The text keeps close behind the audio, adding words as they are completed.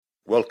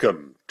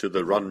Welcome to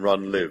the Run,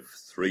 Run, Live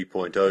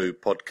 3.0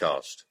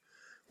 podcast,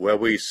 where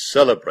we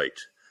celebrate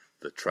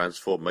the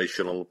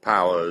transformational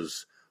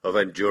powers of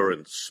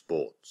endurance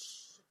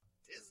sports.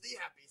 Tis the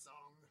happy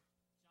song.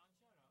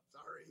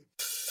 Sorry.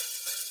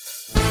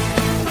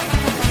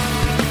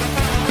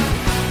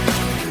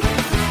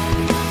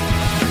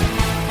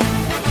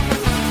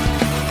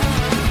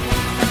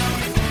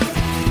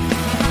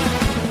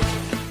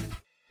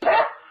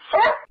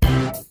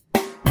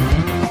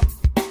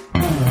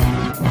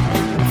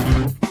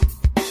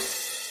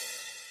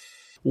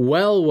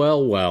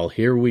 Well,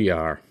 here we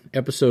are,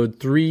 episode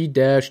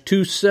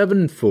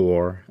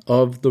 3-274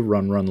 of the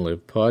Run, Run,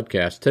 Live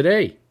podcast.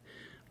 Today,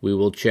 we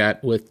will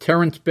chat with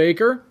Terence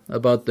Baker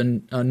about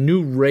a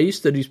new race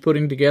that he's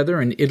putting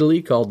together in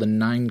Italy called the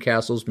Nine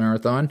Castles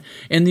Marathon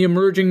and the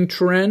emerging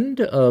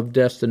trend of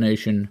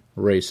destination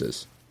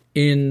races.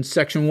 In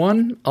section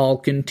 1, I'll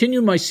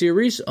continue my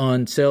series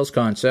on sales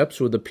concepts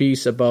with a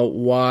piece about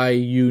why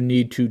you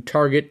need to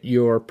target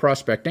your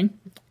prospecting.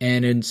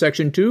 And in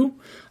section 2,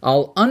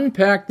 I'll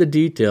unpack the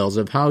details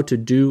of how to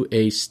do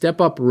a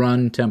step-up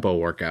run tempo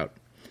workout.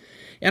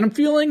 And I'm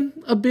feeling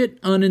a bit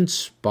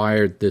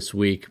uninspired this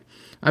week.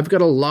 I've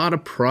got a lot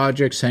of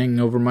projects hanging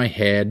over my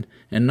head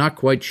and not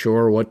quite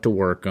sure what to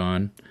work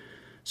on.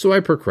 So I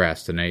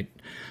procrastinate.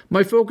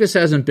 My focus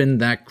hasn't been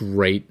that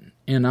great,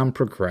 and I'm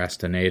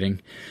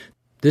procrastinating.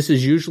 This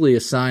is usually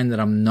a sign that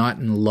I'm not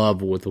in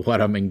love with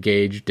what I'm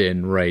engaged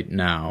in right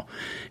now.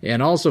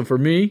 And also for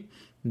me,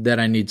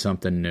 that I need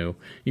something new.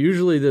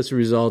 Usually this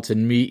results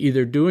in me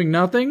either doing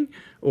nothing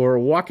or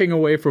walking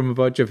away from a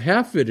bunch of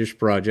half-finished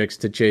projects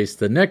to chase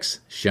the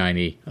next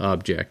shiny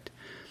object.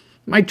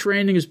 My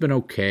training has been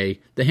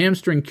okay. The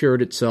hamstring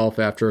cured itself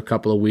after a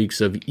couple of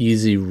weeks of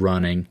easy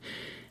running.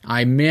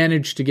 I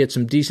managed to get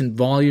some decent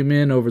volume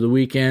in over the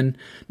weekend.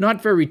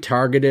 Not very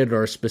targeted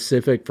or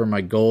specific for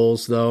my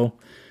goals, though.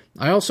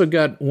 I also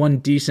got one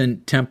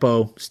decent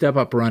tempo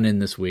step-up run in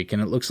this week,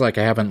 and it looks like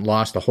I haven't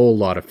lost a whole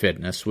lot of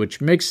fitness, which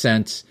makes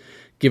sense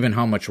given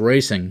how much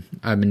racing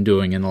I've been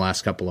doing in the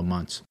last couple of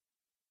months.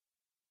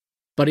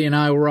 Buddy and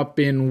I were up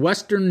in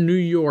western New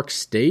York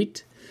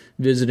State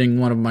visiting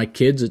one of my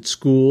kids at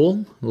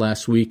school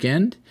last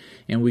weekend,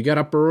 and we got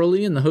up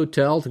early in the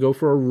hotel to go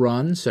for a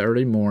run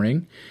Saturday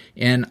morning,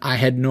 and I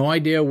had no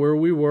idea where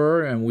we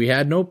were, and we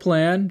had no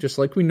plan, just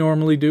like we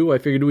normally do. I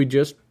figured we'd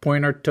just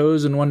point our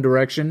toes in one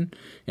direction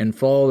and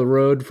follow the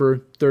road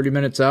for 30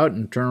 minutes out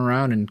and turn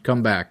around and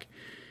come back.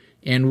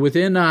 And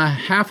within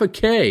half a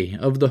K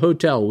of the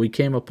hotel, we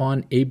came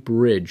upon a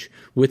bridge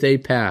with a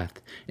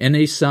path and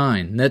a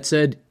sign that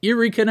said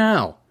Erie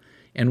Canal,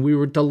 and we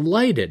were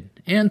delighted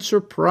and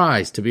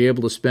surprised to be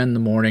able to spend the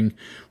morning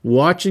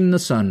watching the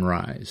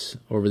sunrise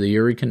over the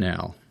Erie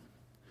Canal,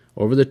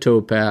 over the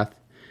towpath,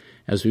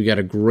 as we got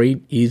a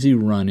great easy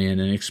run in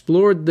and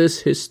explored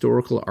this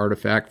historical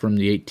artifact from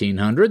the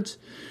 1800s.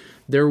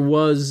 There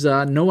was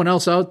no one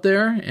else out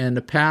there, and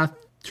the path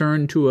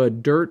turned to a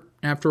dirt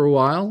after a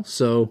while,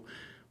 so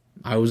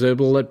I was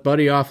able to let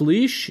Buddy off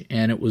leash,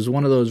 and it was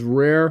one of those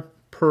rare,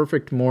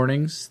 perfect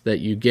mornings that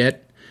you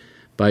get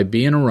by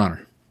being a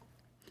runner.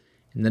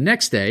 And the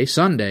next day,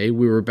 Sunday,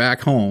 we were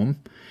back home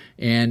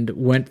and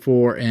went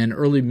for an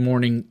early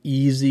morning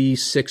easy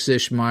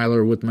 6-ish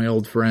miler with my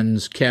old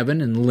friends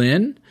Kevin and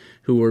Lynn,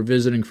 who were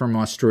visiting from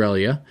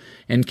Australia.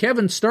 And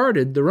Kevin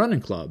started the running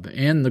club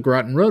and the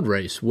Groton Road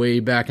Race way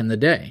back in the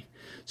day.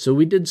 So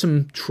we did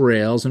some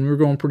trails and we were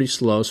going pretty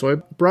slow, so I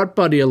brought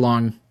Buddy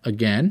along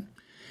again.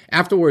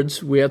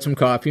 Afterwards, we had some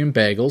coffee and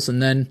bagels, and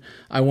then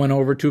I went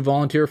over to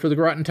volunteer for the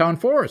Groton Town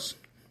Forest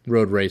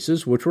road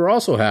races, which were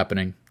also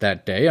happening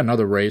that day,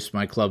 another race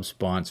my club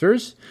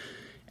sponsors.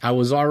 I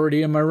was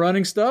already in my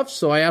running stuff,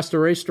 so I asked the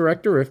race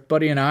director if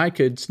Buddy and I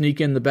could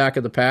sneak in the back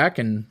of the pack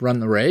and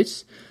run the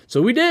race.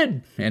 So we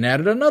did, and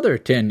added another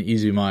 10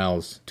 easy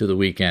miles to the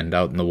weekend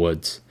out in the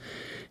woods.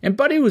 And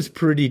Buddy was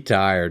pretty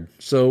tired,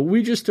 so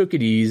we just took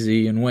it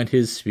easy and went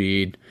his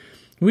speed.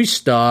 We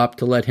stopped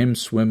to let him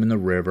swim in the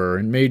river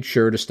and made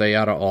sure to stay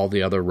out of all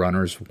the other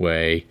runners'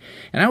 way.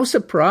 And I was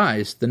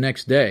surprised the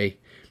next day.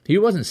 He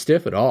wasn't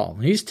stiff at all.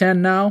 He's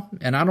 10 now,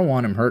 and I don't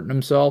want him hurting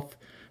himself,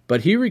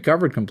 but he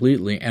recovered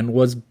completely and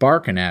was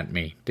barking at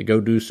me to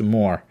go do some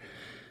more.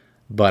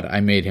 But I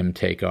made him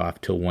take off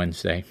till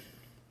Wednesday.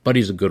 But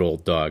he's a good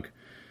old dog.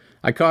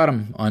 I caught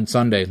him on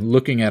Sunday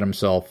looking at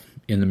himself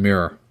in the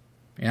mirror,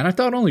 and I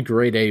thought only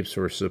great apes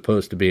were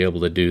supposed to be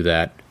able to do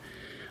that.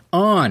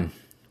 On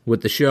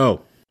with the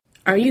show.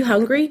 Are you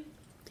hungry?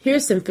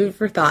 Here's some food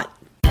for thought.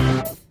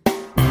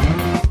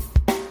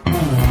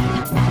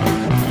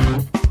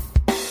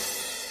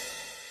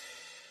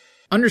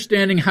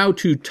 Understanding how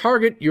to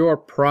target your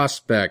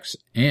prospects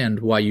and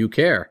why you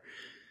care.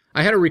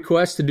 I had a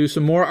request to do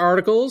some more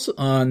articles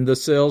on the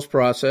sales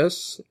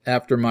process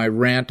after my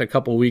rant a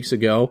couple weeks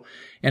ago.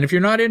 And if you're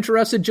not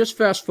interested, just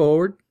fast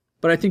forward.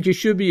 But I think you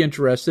should be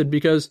interested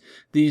because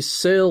these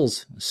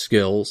sales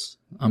skills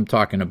I'm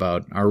talking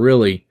about are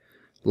really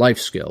life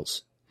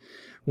skills.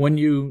 When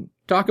you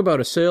talk about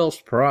a sales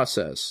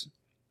process,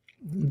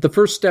 the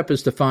first step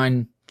is to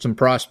find some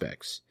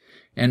prospects.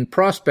 and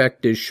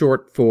prospect is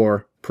short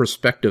for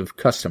prospective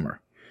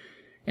customer.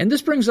 And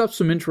this brings up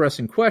some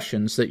interesting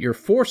questions that you're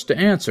forced to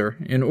answer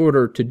in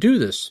order to do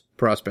this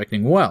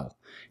prospecting well.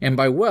 And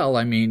by well,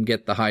 I mean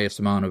get the highest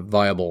amount of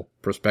viable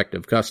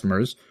prospective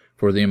customers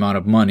for the amount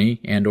of money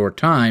and or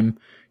time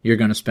you're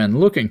going to spend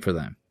looking for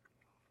them.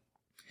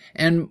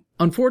 And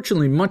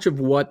unfortunately, much of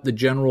what the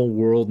general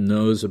world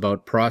knows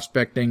about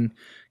prospecting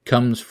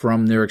comes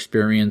from their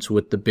experience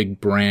with the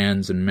big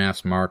brands and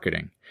mass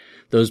marketing.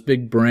 Those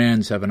big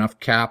brands have enough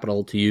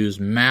capital to use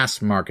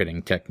mass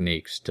marketing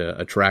techniques to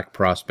attract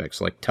prospects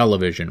like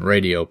television,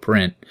 radio,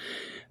 print.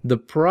 The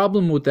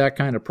problem with that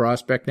kind of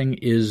prospecting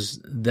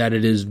is that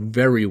it is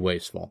very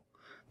wasteful.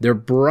 They're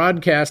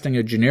broadcasting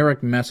a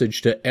generic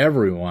message to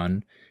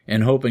everyone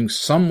and hoping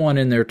someone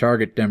in their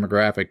target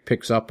demographic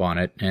picks up on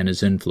it and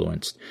is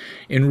influenced.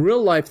 In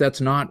real life,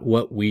 that's not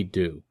what we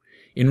do.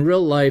 In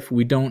real life,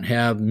 we don't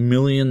have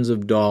millions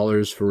of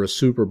dollars for a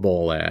Super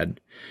Bowl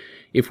ad.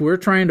 If we're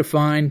trying to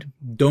find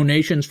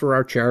donations for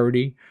our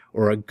charity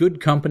or a good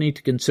company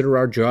to consider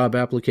our job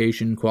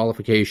application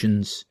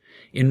qualifications,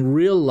 in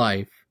real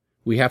life,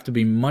 we have to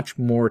be much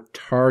more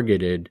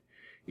targeted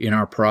in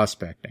our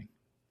prospecting.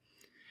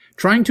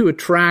 Trying to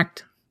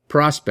attract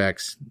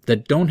prospects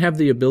that don't have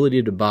the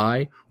ability to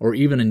buy or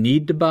even a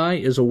need to buy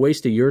is a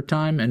waste of your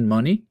time and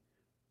money.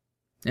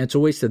 And it's a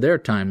waste of their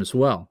time as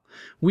well.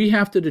 We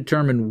have to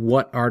determine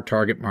what our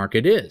target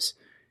market is.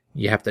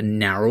 You have to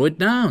narrow it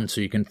down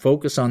so you can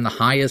focus on the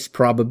highest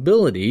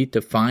probability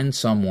to find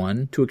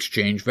someone to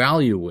exchange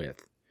value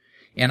with.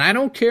 And I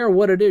don't care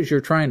what it is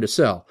you're trying to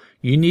sell.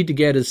 You need to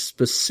get as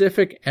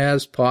specific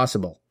as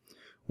possible.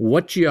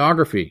 What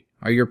geography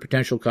are your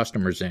potential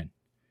customers in?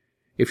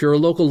 If you're a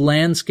local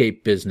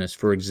landscape business,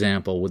 for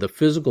example, with a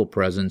physical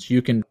presence,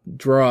 you can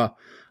draw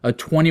a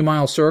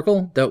 20-mile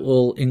circle that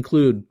will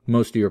include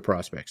most of your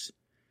prospects.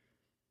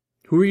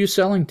 Who are you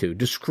selling to?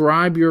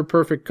 Describe your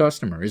perfect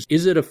customer.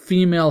 Is it a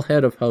female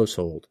head of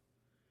household?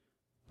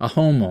 A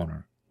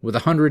homeowner with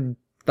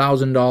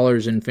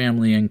 $100,000 in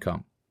family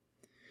income?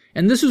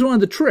 And this is one of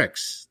the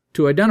tricks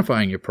to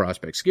identifying your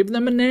prospects. Give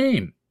them a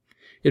name.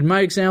 In my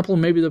example,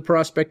 maybe the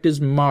prospect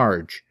is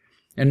Marge,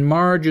 and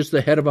Marge is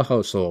the head of a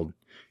household.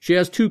 She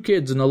has 2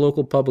 kids in the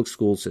local public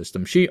school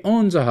system. She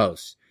owns a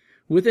house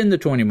within the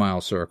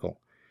 20-mile circle,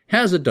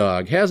 has a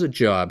dog, has a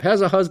job,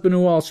 has a husband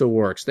who also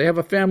works. They have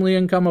a family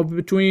income of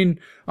between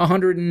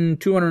 $100,000 and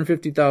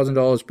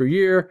 $250,000 per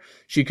year.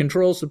 She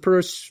controls the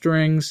purse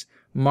strings.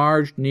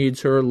 Marge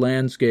needs her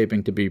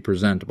landscaping to be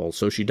presentable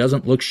so she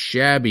doesn't look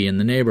shabby in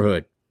the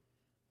neighborhood.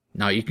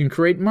 Now you can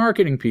create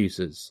marketing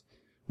pieces,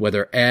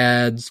 whether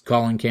ads,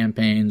 calling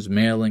campaigns,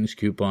 mailings,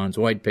 coupons,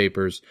 white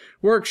papers,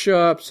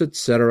 workshops,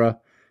 etc.,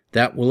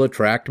 that will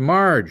attract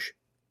Marge.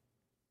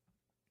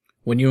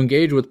 When you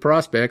engage with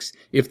prospects,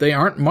 if they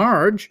aren't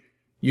Marge,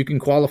 you can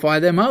qualify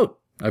them out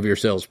of your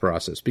sales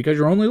process because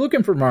you're only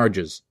looking for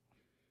Marges.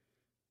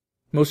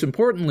 Most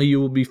importantly, you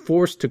will be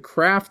forced to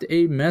craft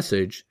a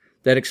message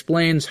that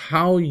explains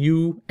how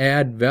you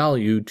add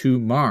value to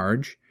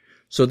Marge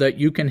so that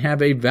you can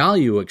have a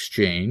value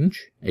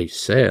exchange, a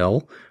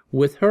sale,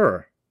 with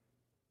her.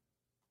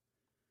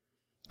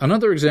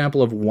 Another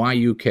example of why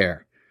you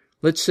care.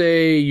 Let's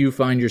say you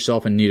find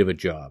yourself in need of a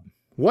job.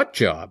 What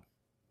job?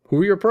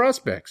 Who are your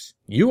prospects?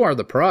 You are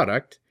the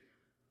product.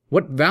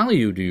 What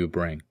value do you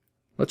bring?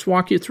 Let's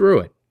walk you through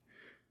it.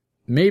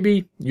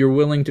 Maybe you're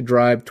willing to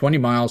drive 20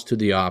 miles to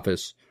the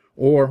office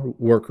or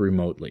work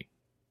remotely.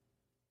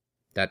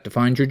 That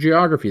defines your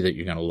geography that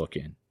you're going to look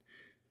in.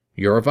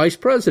 You're a vice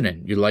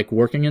president. You like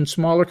working in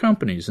smaller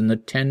companies in the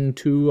 $10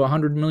 to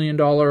 $100 million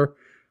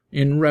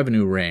in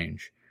revenue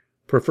range,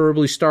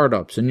 preferably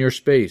startups in your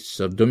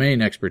space of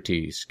domain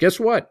expertise. Guess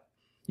what?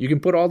 You can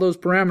put all those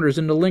parameters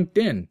into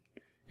LinkedIn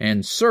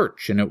and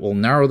search, and it will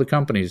narrow the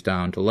companies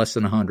down to less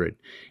than 100.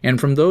 And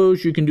from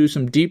those, you can do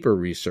some deeper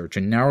research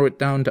and narrow it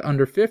down to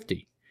under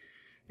 50.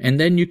 And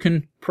then you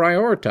can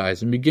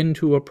prioritize and begin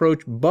to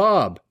approach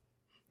Bob,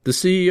 the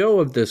CEO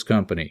of this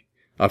company,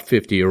 a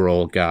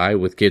 50-year-old guy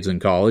with kids in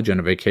college and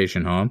a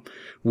vacation home,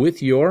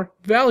 with your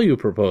value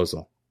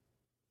proposal.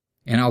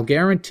 And I'll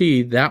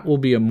guarantee that will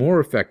be a more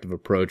effective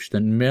approach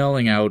than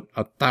mailing out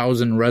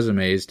 1,000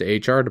 resumes to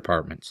HR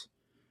departments.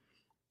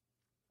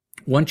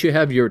 Once you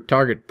have your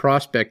target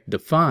prospect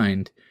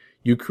defined,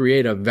 you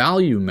create a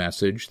value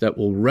message that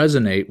will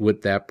resonate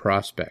with that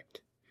prospect.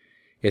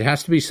 It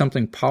has to be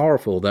something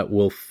powerful that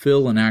will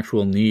fill an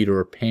actual need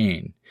or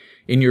pain.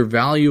 In your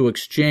value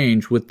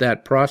exchange with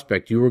that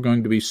prospect, you are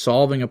going to be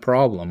solving a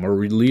problem or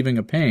relieving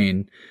a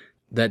pain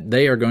that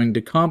they are going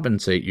to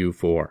compensate you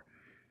for.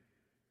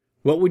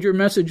 What would your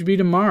message be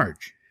to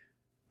Marge?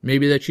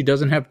 Maybe that she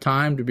doesn't have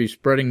time to be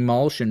spreading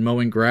mulch and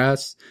mowing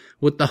grass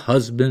with the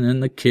husband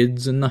and the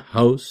kids in the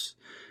house.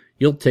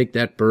 You'll take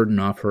that burden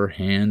off her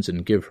hands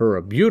and give her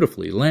a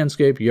beautifully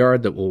landscaped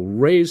yard that will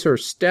raise her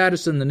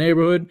status in the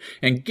neighborhood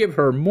and give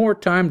her more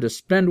time to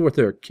spend with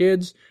her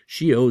kids.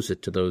 She owes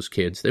it to those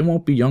kids. They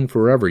won't be young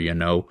forever, you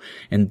know,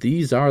 and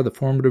these are the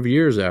formative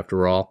years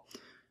after all.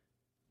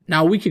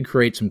 Now, we could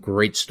create some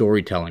great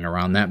storytelling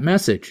around that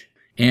message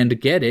and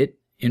get it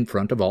in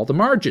front of all the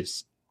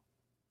Marges?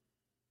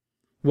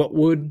 What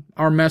would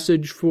our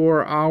message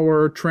for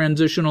our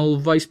transitional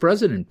vice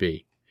president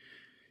be?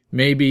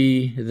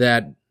 Maybe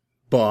that,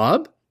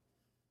 Bob,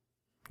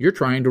 you're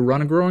trying to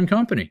run a growing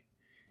company,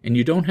 and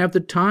you don't have the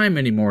time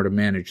anymore to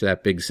manage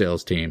that big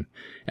sales team.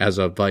 As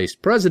a vice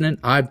president,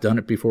 I've done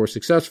it before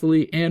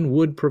successfully and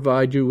would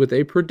provide you with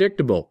a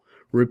predictable,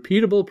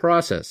 repeatable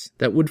process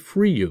that would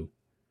free you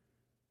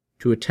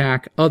to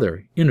attack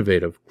other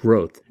innovative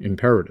growth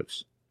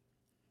imperatives.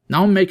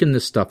 Now I'm making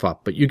this stuff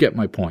up, but you get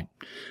my point.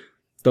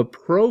 The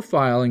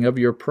profiling of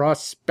your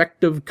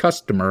prospective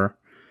customer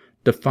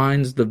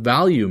defines the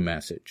value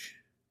message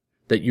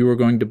that you are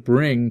going to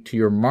bring to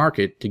your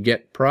market to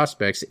get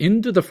prospects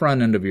into the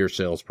front end of your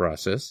sales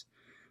process,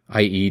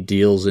 i.e.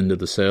 deals into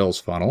the sales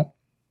funnel.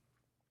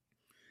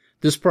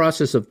 This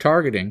process of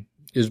targeting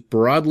is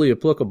broadly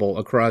applicable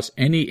across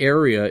any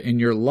area in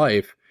your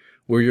life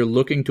where you're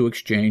looking to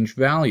exchange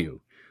value.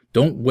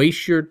 Don't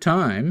waste your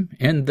time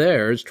and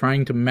theirs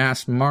trying to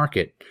mass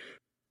market.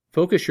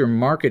 Focus your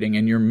marketing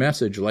and your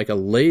message like a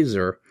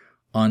laser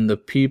on the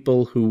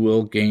people who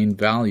will gain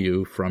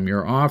value from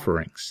your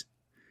offerings.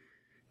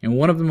 And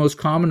one of the most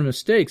common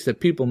mistakes that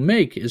people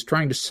make is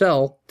trying to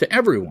sell to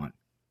everyone.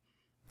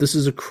 This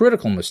is a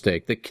critical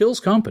mistake that kills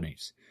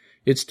companies.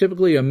 It's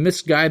typically a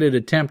misguided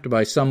attempt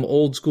by some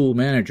old school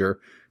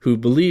manager who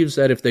believes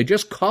that if they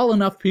just call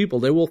enough people,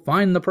 they will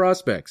find the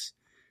prospects.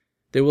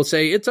 They will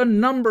say, it's a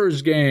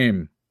numbers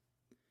game.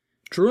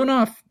 True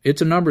enough,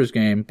 it's a numbers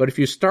game, but if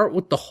you start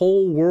with the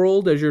whole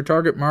world as your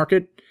target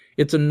market,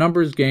 it's a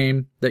numbers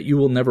game that you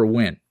will never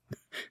win.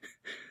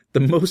 The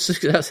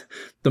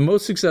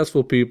most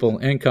successful people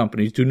and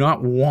companies do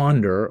not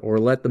wander or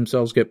let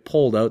themselves get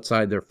pulled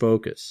outside their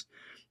focus.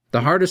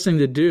 The hardest thing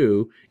to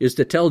do is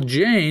to tell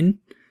Jane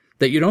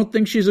that you don't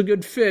think she's a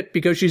good fit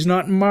because she's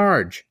not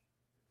Marge.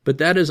 But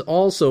that is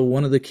also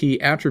one of the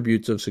key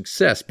attributes of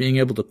success, being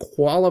able to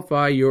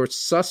qualify your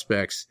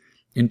suspects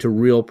into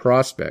real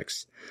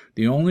prospects.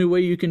 The only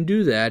way you can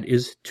do that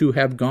is to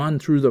have gone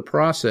through the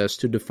process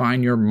to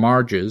define your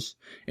Marges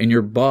and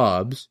your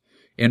Bobs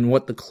and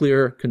what the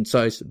clear,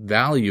 concise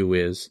value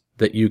is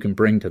that you can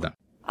bring to them.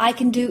 I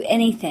can do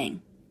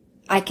anything.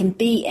 I can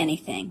be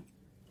anything.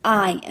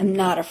 I am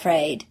not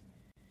afraid.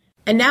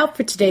 And now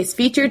for today's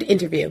featured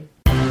interview.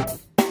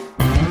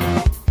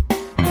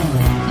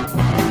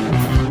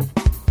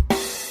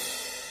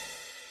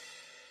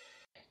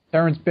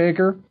 Terence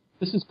Baker,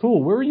 this is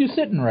cool. Where are you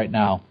sitting right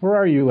now? Where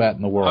are you at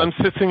in the world? I'm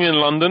sitting in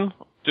London,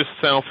 just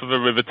south of the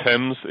River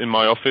Thames in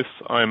my office.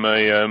 I'm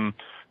a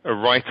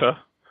writer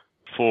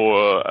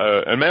for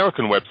an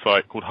American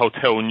website called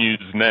Hotel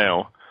News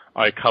Now.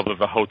 I cover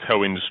the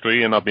hotel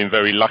industry, and I've been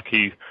very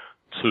lucky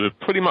to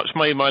pretty much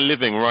make my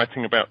living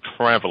writing about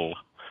travel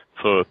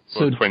for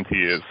 20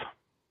 years.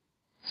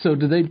 So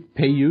do they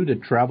pay you to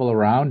travel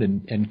around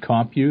and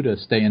comp you to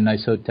stay in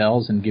nice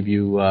hotels and give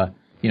you,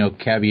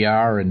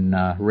 caviar and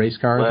race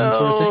cars and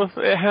sort of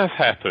thing? It has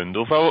happened,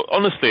 although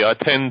honestly I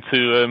tend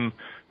to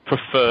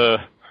prefer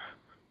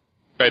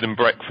bed and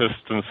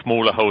breakfast and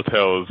smaller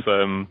hotels.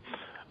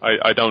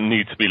 I don't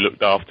need to be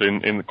looked after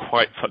in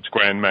quite such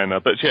grand manner.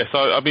 But yes,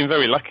 I've been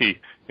very lucky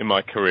in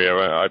my career.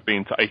 I've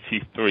been to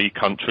 83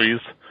 countries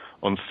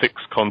on 6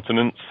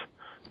 continents.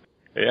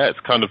 Yeah, it's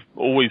kind of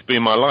always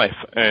been my life.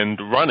 And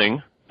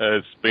running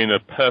has been a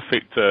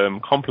perfect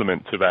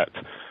complement to that.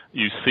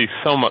 You see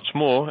so much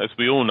more, as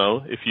we all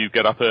know, if you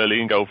get up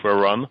early and go for a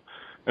run.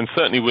 And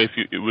certainly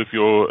if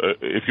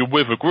you're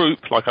with a group,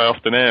 like I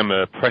often am,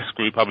 a press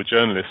group, other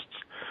journalists,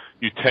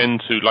 you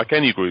tend to, like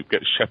any group,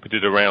 get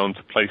shepherded around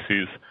to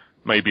places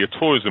maybe a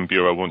tourism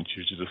bureau wants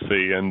you to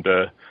see, and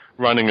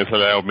running has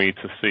allowed me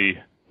to see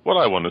what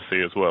I want to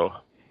see as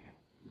well.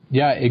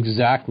 Yeah,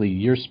 exactly.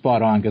 You're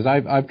spot on, because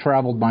I've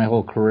traveled my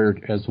whole career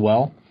as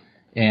well,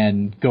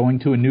 and going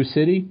to a new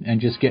city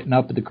and just getting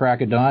up at the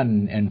crack of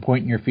dawn and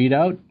pointing your feet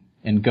out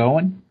and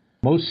going.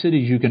 Most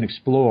cities you can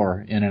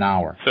explore in an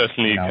hour.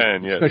 Certainly you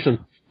can, yes. Especially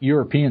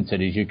European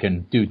cities, you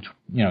can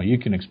you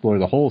can explore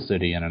the whole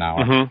city in an hour.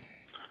 Mm-hmm.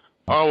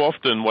 I'll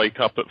often wake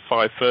up at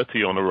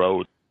 5:30 on a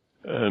road,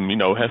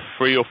 have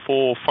 3 or 4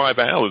 or 5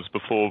 hours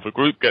before the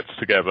group gets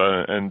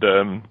together, and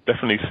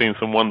definitely seen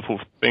some wonderful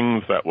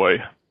things that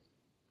way.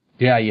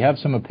 Yeah, you have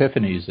some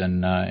epiphanies,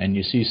 and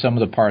you see some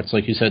of the parts,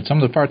 like you said,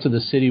 some of the parts of the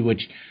city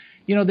which,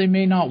 they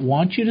may not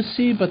want you to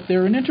see, but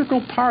they're an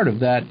integral part of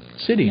that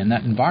city and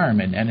that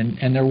environment,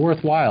 and they're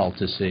worthwhile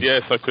to see.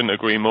 Yes, I couldn't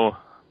agree more.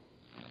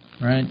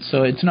 Right,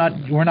 so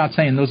we're not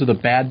saying those are the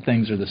bad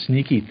things or the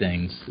sneaky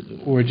things.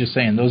 We're just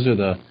saying those are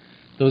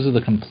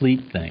the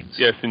complete things.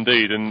 Yes,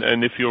 indeed.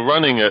 And if you're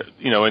running at,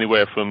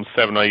 anywhere from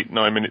 7, 8,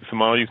 9 minutes a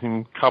mile, you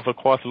can cover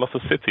quite a lot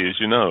of city, as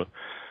you know.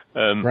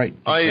 Right.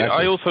 Exactly.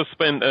 I also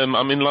spent,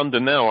 I'm in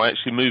London now. I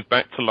actually moved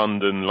back to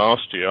London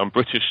last year. I'm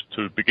British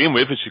to begin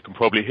with, as you can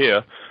probably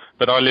hear.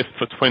 But I lived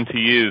for 20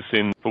 years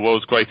in the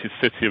world's greatest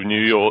city of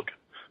New York,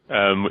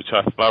 which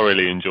I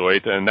thoroughly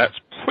enjoyed. And that's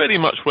pretty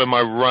much where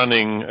my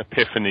running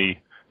epiphany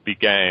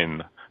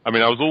began. I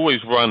mean, I was always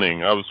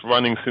running. I was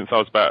running since I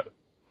was about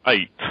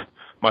 8.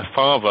 my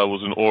father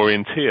was an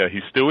orienteer. He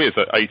still is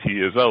at 80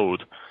 years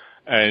old.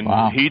 And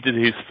wow. He did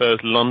his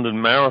first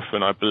London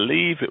Marathon, I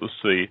believe it was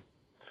the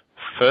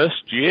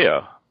first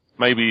year,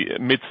 maybe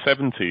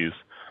mid-70s.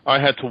 I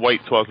had to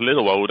wait till I was a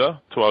little older,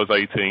 till I was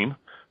 18.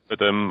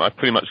 But I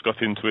pretty much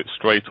got into it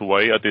straight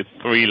away. I did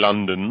 3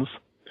 Londons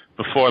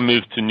before I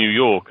moved to New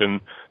York.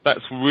 And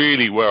that's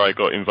really where I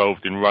got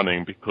involved in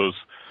running, because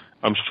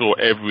I'm sure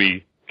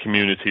every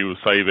community will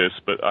say this,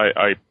 but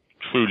I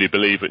truly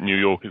believe that New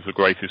York is the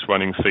greatest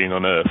running scene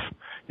on earth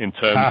in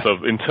terms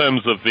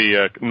of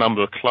the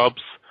number of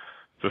clubs,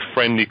 the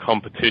friendly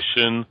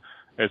competition.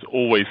 There's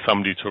always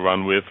somebody to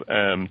run with,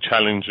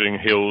 challenging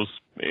hills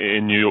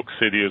in New York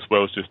City as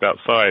well as just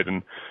outside.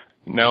 And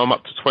now I'm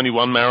up to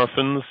 21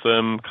 marathons,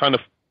 kind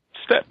of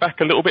stepped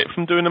back a little bit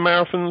from doing the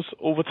marathons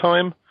all the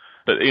time.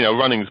 But,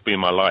 running's been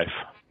my life.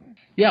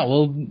 Yeah,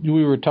 well,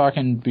 we were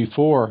talking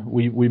before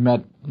we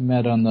met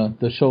on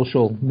the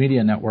social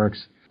media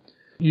networks.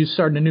 You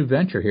started a new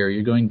venture here.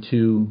 You're going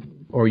to,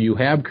 or you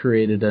have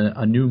created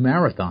a new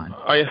marathon.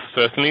 I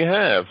certainly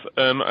have.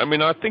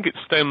 I think it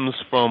stems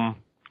from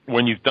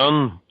when you've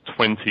done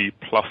 20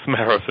 plus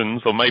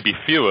marathons, or maybe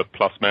fewer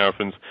plus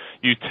marathons,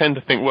 you tend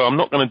to think, well, I'm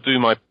not going to do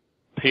my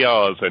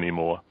PRs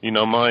anymore.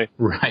 My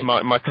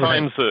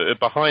times are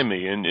behind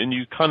me, and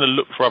you kind of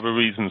look for other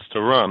reasons to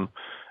run.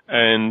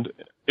 And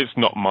it's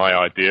not my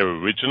idea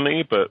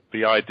originally, but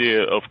the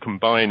idea of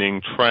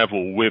combining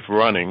travel with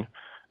running,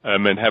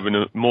 and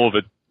having more of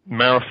a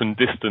marathon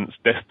distance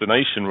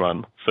destination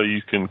run, so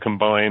you can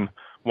combine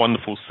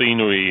wonderful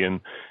scenery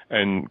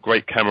and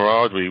great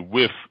camaraderie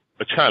with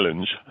a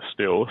challenge,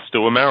 still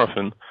a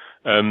marathon.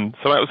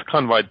 So that was the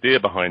kind of idea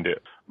behind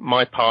it.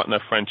 My partner,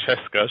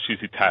 Francesca, she's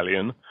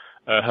Italian.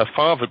 Her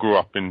father grew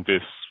up in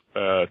this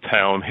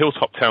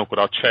hilltop town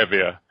called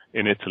Arcevia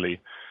in Italy.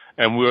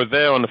 And we were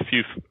there on a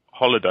few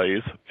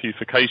holidays, a few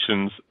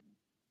vacations.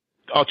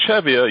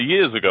 Arcevia,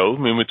 years ago,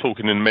 we're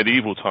talking in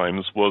medieval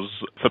times, was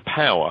for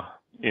power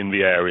in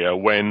the area,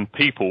 when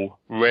people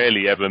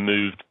rarely ever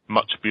moved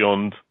much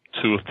beyond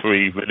 2 or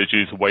 3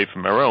 villages away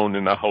from their own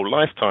in their whole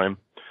lifetime.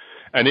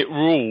 And it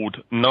ruled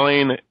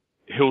 9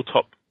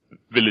 hilltop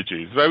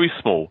villages, very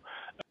small.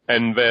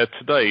 And they're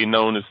today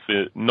known as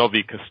the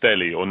Novi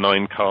Castelli, or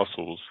 9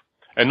 castles.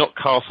 And not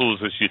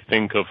castles as you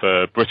think of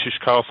British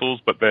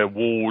castles, but they're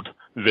walled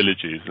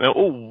villages. They're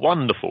all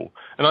wonderful.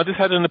 And I just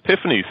had an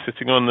epiphany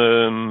sitting on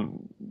the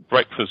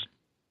breakfast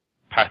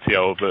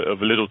patio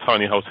of a little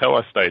tiny hotel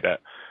I stayed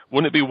at.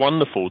 Wouldn't it be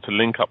wonderful to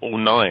link up all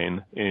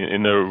 9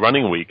 in a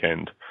running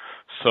weekend?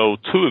 So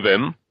 2 of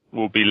them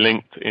will be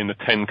linked in the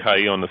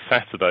 10K on a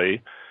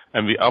Saturday,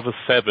 and the other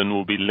 7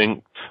 will be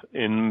linked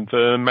in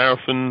the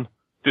marathon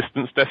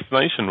distance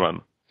destination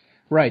run.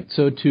 Right.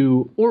 So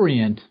to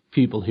orient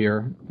people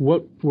here,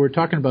 what we're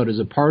talking about is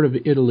a part of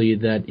Italy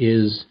that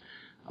is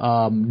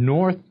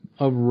north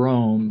of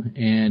Rome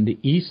and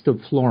east of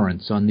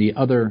Florence on the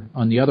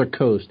other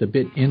coast, a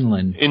bit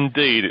inland.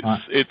 Indeed,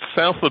 it's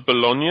south of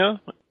Bologna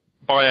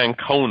by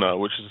Ancona,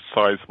 which is a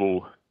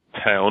sizable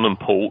town and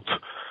port.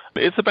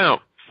 It's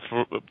about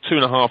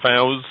 2.5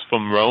 hours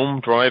from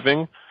Rome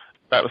driving,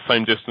 about the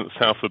same distance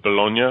south of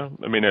Bologna.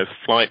 There's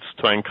flights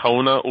to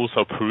Ancona,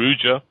 also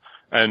Perugia,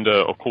 and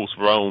of course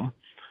Rome.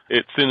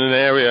 It's in an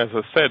area, as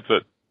I said,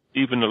 that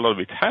even a lot of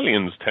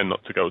Italians tend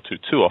not to go to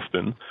too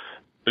often,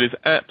 but it's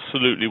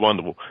absolutely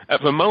wonderful.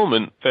 At the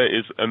moment, there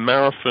is a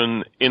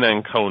marathon in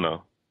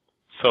Ancona.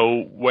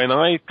 So when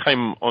I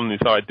came on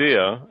this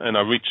idea, and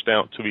I reached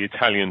out to the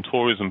Italian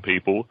tourism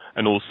people,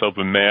 and also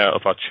the mayor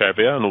of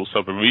Arcevia, and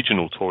also the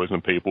regional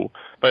tourism people,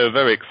 they were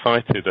very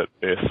excited at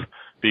this,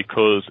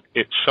 because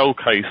it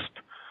showcased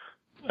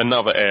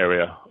another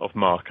area of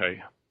Marche.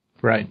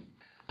 Right.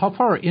 How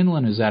far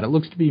inland is that? It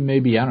looks to be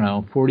maybe,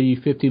 40,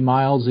 50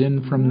 miles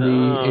in from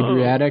the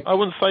Adriatic. I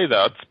wouldn't say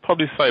that. I'd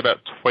probably say about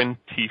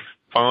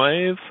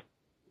 25.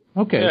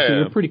 Okay, yeah. So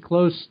you're pretty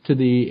close to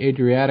the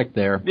Adriatic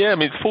there. Yeah,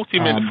 it's 40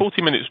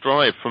 minutes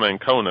drive from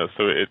Ancona,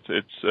 so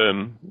it's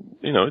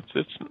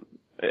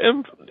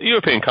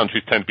European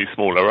countries tend to be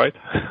smaller, right?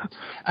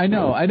 I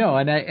know,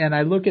 and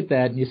I look at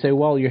that and you say,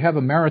 well, you have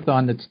a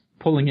marathon that's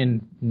pulling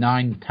in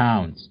 9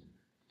 towns,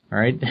 all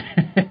right?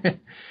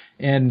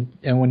 and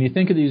when you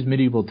think of these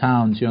medieval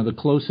towns, the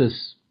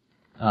closest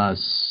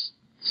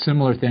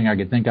similar thing I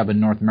could think of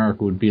in North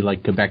America would be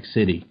like Quebec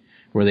City,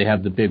 where they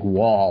have the big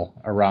wall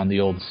around the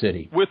old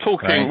city. We're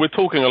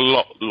talking a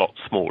lot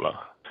smaller,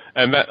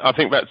 and I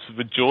think that's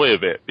the joy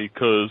of it,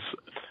 because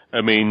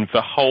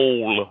the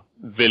whole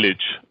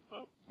village,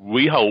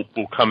 we hope,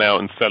 will come out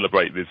and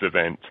celebrate this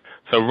event.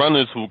 So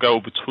runners will go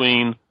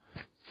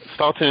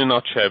starting in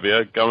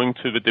Arcevia, going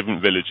to the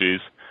different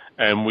villages,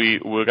 and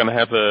we're going to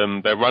have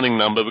their running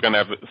number. We're going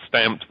to have it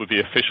stamped with the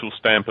official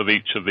stamp of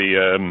each of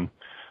the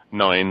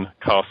 9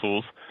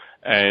 castles,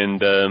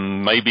 and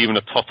maybe even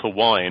a tot of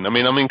wine. I'm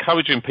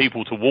encouraging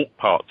people to walk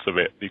parts of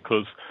it,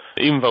 because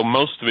even though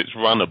most of it's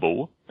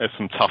runnable, there's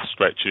some tough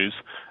stretches.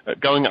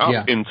 Going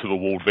up into the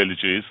walled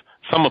villages,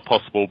 some are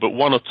possible, but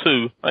 1 or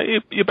 2,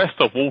 you're best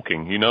off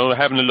walking,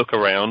 having a look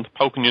around,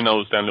 poking your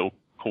nose down little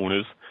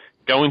corners,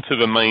 go into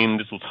the main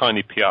little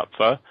tiny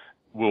piazza.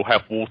 We'll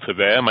have water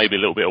there, maybe a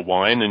little bit of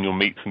wine, and you'll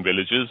meet some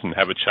villagers and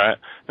have a chat,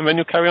 and then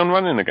you'll carry on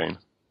running again.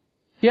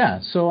 Yeah,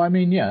 so I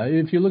mean, yeah,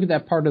 if you look at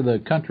that part of the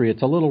country,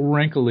 it's a little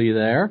wrinkly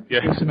there.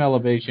 Yeah. There's some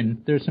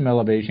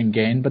elevation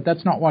gain, but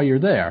that's not why you're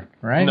there,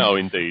 right? No,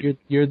 indeed.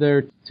 You're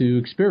there to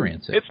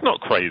experience it. It's not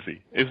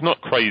crazy. There's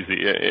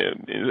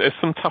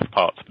some tough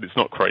parts, but it's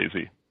not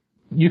crazy.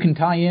 You can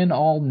tie in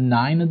all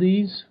 9 of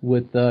these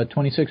with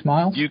 26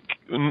 miles?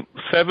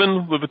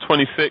 7 with a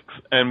 26,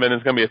 and then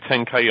there's going to be a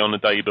 10K on the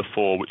day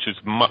before, which is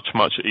much,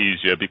 much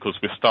easier because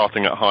we're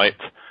starting at height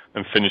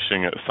and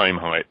finishing at the same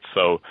height.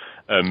 So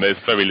there's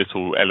very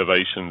little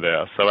elevation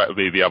there. So that would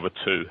be the other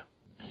 2.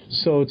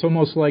 So it's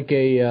almost like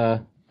a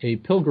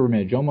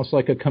pilgrimage, almost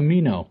like a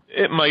Camino.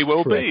 It may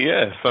well trip. be,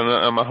 yes. And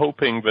I'm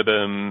hoping that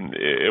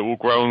it will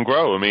grow and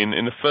grow. I mean,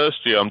 in the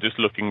first year, I'm just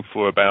looking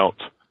for about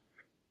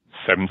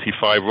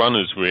 75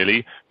 runners,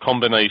 really.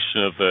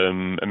 Combination of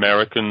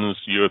Americans,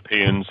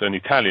 Europeans, and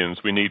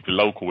Italians. We need the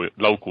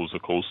locals,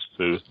 of course,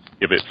 to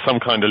give it some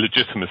kind of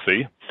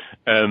legitimacy.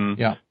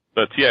 Yeah.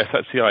 But yes,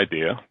 that's the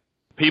idea.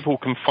 People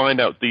can find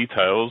out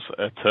details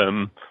at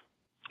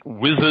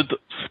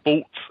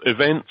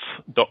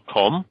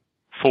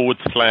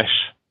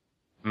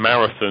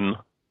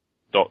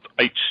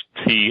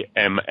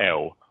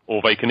wizardsportsevents.com/marathon.html.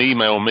 Or they can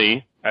email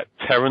me at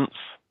Terence,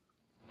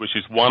 which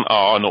is 1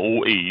 R and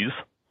all E's,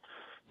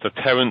 to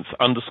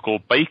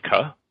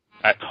Terence_Baker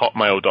at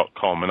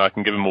hotmail.com, and I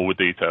can give them all the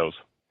details.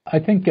 I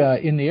think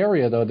in the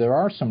area, though, there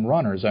are some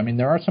runners. I mean,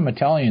 there are some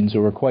Italians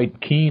who are quite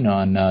keen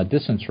on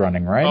distance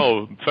running, right?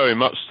 Oh, very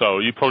much so.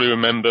 You probably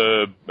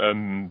remember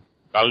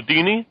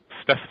Baldini,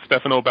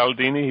 Stefano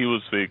Baldini. He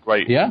was the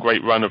great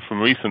runner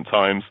from recent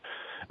times.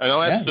 And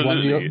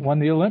absolutely won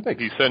the Olympics.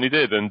 He certainly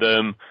did. And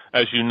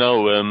as you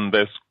know,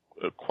 there's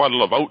quite a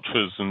lot of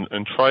ultras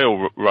and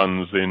trail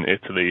runs in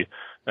Italy.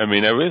 I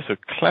mean, there is a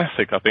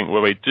classic, I think,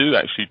 where they do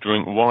actually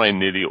drink wine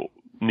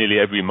nearly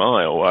every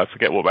mile. I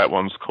forget what that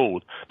one's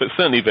called. But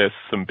certainly there's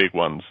some big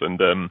ones.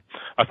 And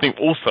I think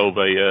also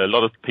a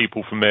lot of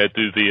people from there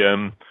do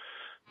the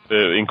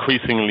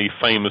increasingly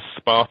famous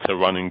Sparta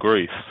run in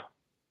Greece.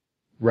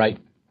 Right.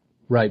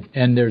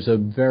 And there's a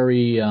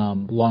very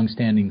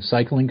long-standing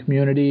cycling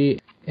community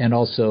and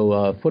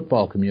also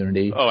football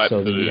community. Oh,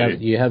 absolutely.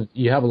 So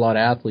you have a lot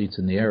of athletes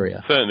in the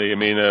area. Certainly. I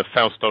mean,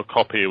 Fausto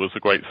Coppi was a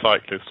great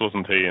cyclist,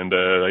 wasn't he? And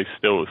they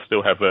still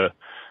have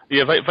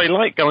they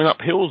like going up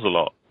hills a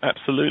lot.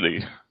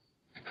 Absolutely.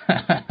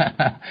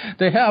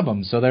 They have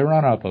them, so they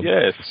run up them.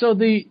 Yes. So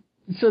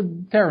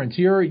Terence,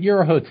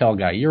 you're a hotel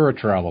guy. You're a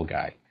travel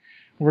guy.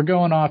 We're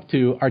going off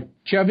to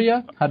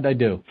Archevia. How'd I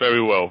do?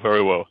 Very well.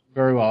 Very well.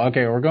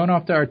 Okay, we're going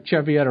off to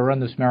Archevia to run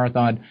this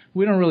marathon.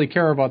 We don't really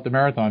care about the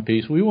marathon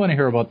piece. We want to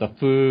hear about the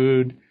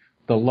food,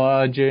 the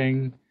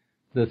lodging,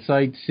 the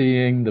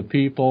sightseeing, the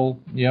people.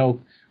 You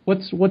know,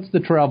 what's the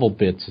travel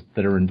bits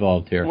that are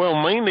involved here? Well,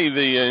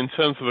 mainly in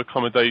terms of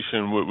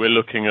accommodation, we're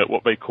looking at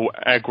what they call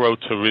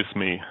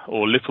agroturismi,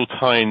 or little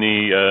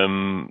tiny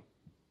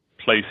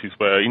places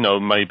where,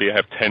 maybe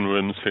have 10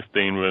 rooms,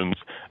 15 rooms.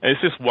 And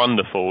it's just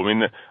wonderful. I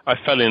mean, I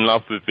fell in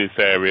love with this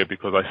area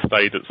because I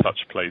stayed at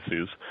such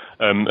places.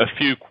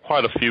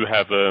 Quite a few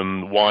have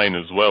wine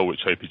as well,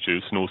 which they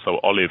produce, and also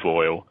olive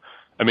oil.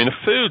 I mean, the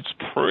food's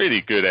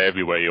pretty good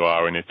everywhere you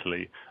are in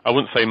Italy. I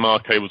wouldn't say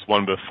Marche was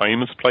one of the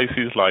famous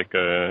places like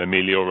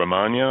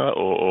Emilia-Romagna,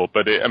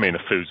 but the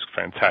food's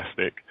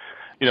fantastic.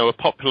 A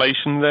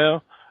population there,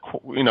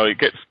 it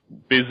gets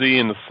busy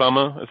in the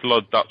summer. There's a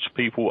lot of Dutch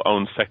people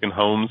own second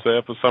homes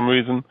there for some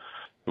reason.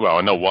 Well,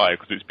 I know why,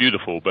 because it's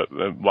beautiful, but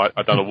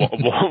I don't know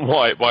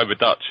why the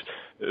Dutch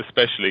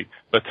especially.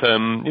 But,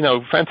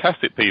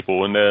 fantastic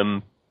people, and,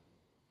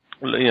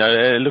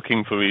 they're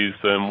looking for these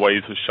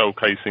ways of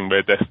showcasing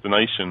their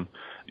destination.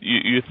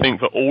 You think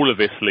that all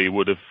of Italy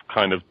would have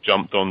kind of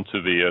jumped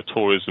onto the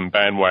tourism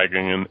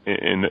bandwagon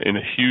in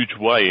a huge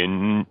way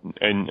and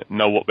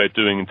know what they're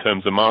doing in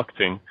terms of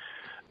marketing.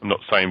 I'm not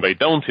saying they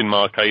don't in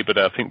Marche, but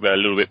I think they're a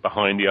little bit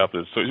behind the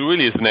others. So it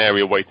really is an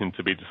area waiting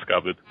to be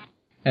discovered.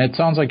 And it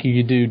sounds like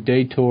you do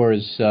day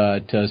tours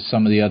to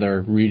some of the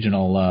other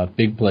regional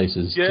big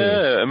places, yeah,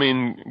 too. I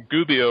mean,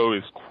 Gubbio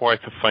is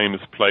quite a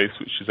famous place,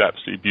 which is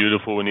absolutely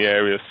beautiful in the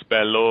area.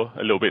 Spello,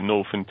 a little bit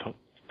north in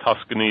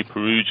Tuscany,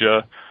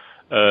 Perugia.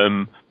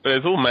 But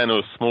there's all manner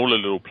of smaller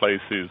little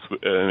places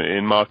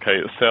in Marche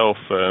itself,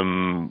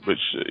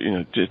 which,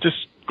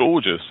 just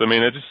gorgeous.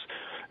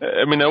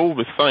 They're all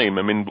the same.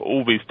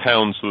 All these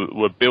towns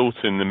were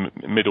built in the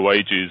Middle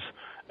Ages,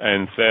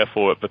 and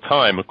therefore at the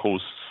time, of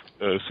course,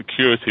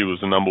 security was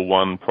the number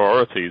one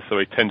priority, so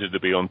they tended to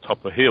be on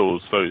top of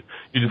hills. So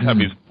you just have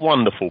these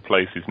wonderful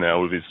places now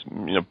with these,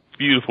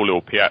 beautiful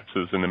little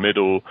piazzas in the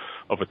middle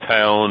of a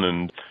town,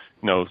 and,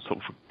 sort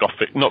of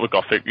Gothic, not the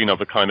Gothic,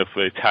 the kind of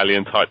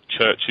Italian type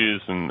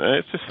churches, and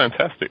it's just a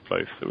fantastic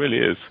place. It really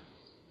is.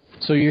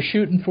 So you're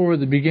shooting for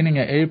the beginning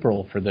of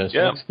April for this.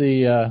 Yeah.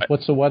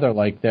 What's the weather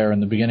like there in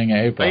the beginning of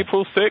April?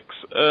 April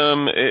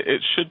 6th,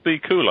 it should be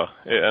cooler.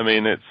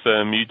 It's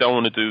you don't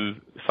want to do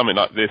something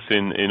like this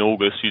in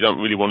August. You don't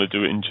really want to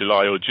do it in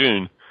July or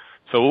June.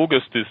 So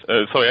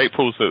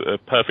April's a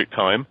perfect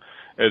time.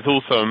 There's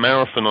also a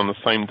marathon on the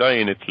same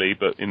day in Italy,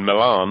 but in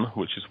Milan,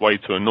 which is way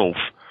to the north.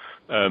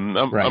 I'm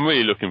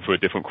really looking for a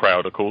different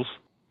crowd, of course.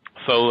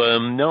 So,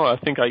 no, I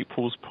think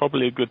April's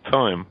probably a good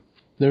time.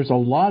 There's a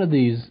lot of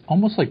these,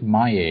 almost like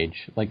my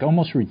age, like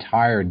almost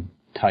retired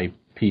type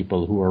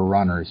people who are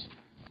runners.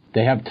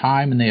 They have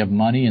time and they have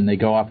money and they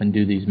go off and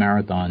do these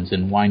marathons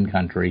in wine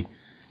country.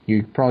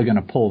 You're probably going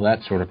to pull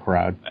that sort of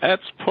crowd.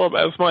 That's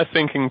my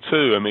thinking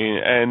too. I mean,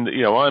 and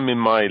I'm in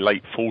my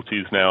late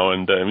 40s now,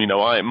 and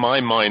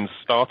my mind's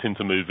starting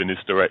to move in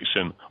this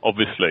direction,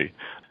 obviously.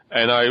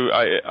 And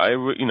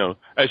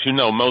as you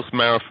know,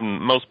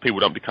 most people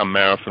don't become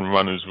marathon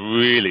runners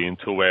really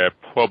until they're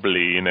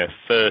probably in their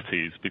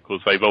 30s, because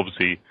they've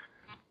obviously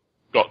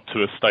got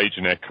to a stage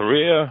in their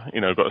career,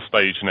 got a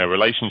stage in their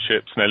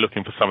relationships, and they're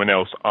looking for something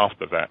else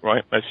after that,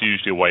 right? That's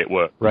usually the way it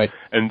works. Right.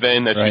 And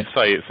then, as you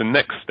say, it's the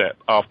next step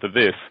after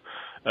this.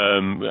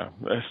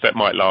 A step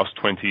might last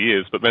 20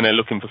 years, but then they're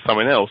looking for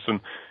something else,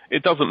 and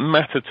it doesn't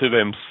matter to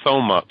them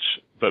so much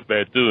that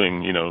they're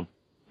doing,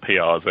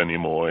 PRs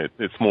anymore.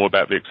 It's more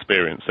about the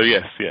experience. So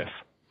yes.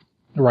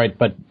 Right,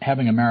 but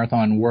having a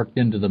marathon worked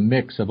into the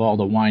mix of all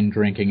the wine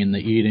drinking and the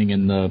eating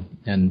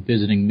and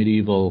visiting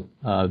medieval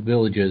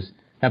villages,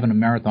 having a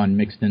marathon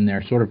mixed in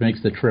there sort of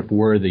makes the trip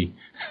worthy.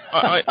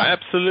 I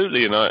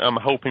absolutely, and I'm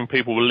hoping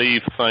people will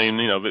leave saying,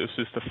 it's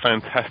just a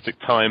fantastic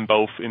time,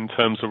 both in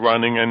terms of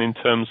running and in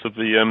terms of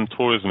the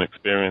tourism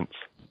experience.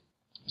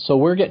 So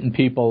we're getting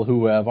people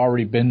who have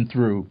already been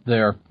through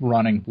their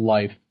running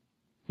life.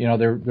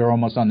 They're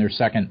almost on their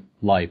second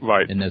life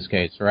in this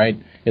case, right?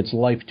 It's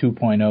life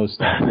 2.0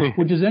 stuff,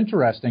 which is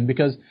interesting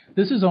because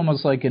this is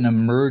almost like an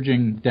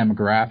emerging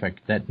demographic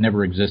that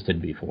never existed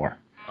before.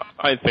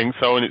 I think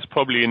so, and it's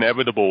probably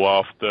inevitable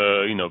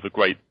after, the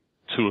great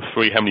 2 or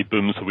 3, how many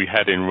booms have we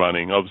had in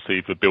running?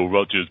 Obviously the Bill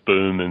Rogers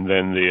boom and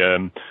then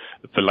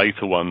the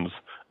later ones.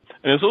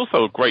 And there's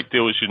also a great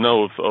deal, as you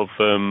know, of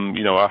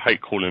I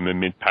hate calling them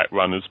mid-pack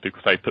runners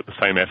because they put the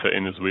same effort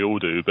in as we all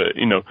do, but,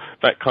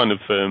 that kind of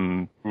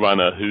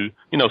runner who,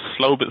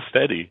 slow but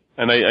steady,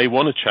 and they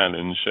want a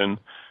challenge. And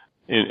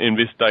in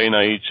this day and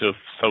age of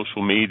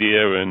social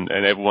media and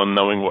everyone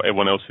knowing what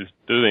everyone else is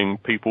doing,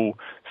 people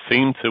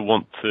seem to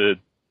want to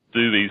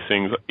do these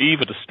things,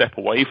 either to step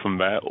away from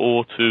that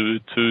or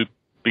to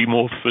be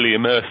more fully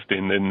immersed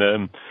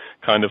in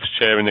kind of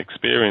sharing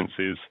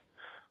experiences.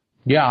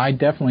 Yeah, I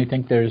definitely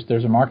think there's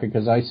a market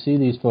because I see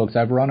these folks.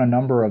 I've run a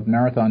number of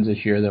marathons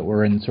this year that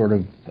were in sort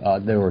of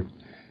there were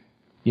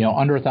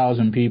under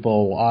 1,000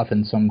 people off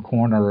in some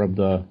corner of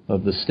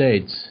the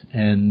states,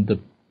 and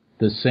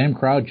the same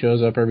crowd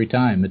shows up every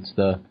time. It's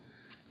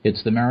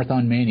the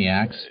marathon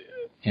maniacs,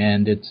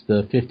 and it's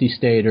the 50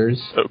 staters,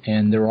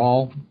 and they're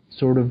all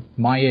sort of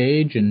my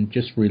age and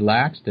just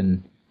relaxed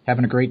and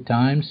having a great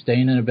time,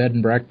 staying in a bed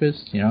and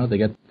breakfast. They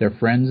got their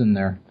friends and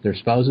their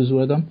spouses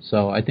with them.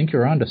 So I think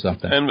you're onto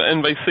something.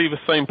 And they see the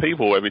same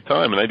people every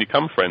time, and they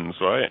become friends,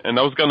 right? And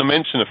I was going to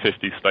mention the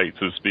 50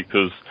 staters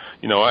because,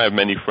 I have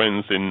many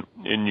friends in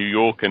New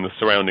York and the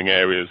surrounding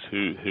areas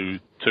who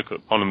took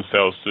it upon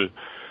themselves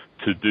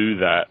to do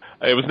that.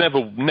 It was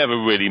never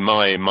really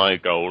my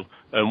goal.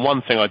 And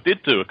one thing I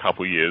did do a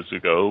couple of years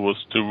ago was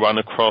to run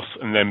across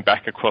and then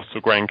back across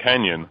the Grand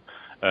Canyon.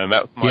 And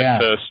that was my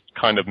first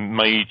kind of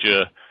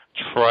major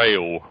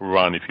trail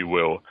run, if you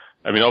will.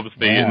 I mean,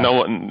 obviously, no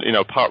one,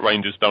 park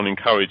rangers don't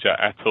encourage that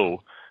at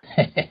all.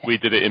 We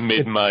did it in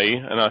mid-May,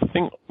 and I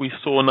think we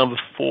saw another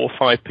 4 or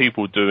 5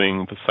 people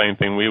doing the same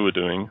thing we were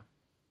doing.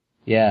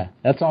 Yeah,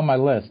 that's on my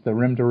list, the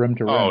rim to rim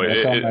to rim. Oh,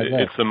 that's on my list.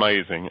 It's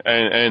amazing.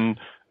 And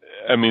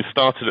I mean,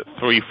 started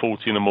at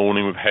 3:40 in the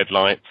morning with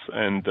headlights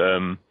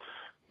and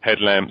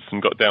headlamps,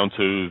 and got down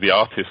to the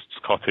artist's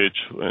cottage.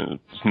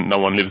 No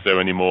one lives there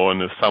anymore,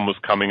 and the sun was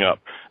coming up.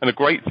 And the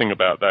great thing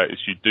about that is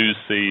you do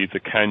see the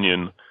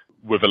canyon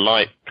with a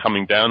light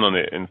coming down on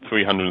it in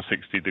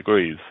 360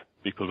 degrees,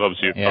 because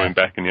obviously you're coming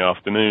back in the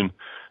afternoon.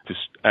 Just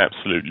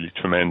absolutely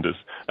tremendous.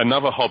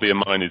 Another hobby of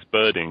mine is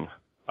birding.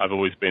 I've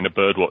always been a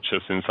bird watcher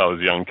since I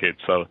was a young kid.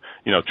 So,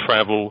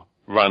 travel,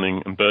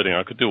 running, and birding,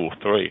 I could do all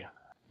 3.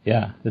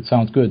 Yeah, that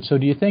sounds good. So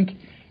do you think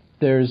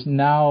there's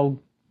now,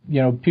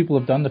 people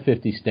have done the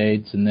 50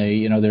 states and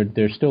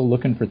they're still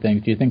looking for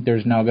things. Do you think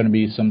there's now going to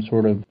be some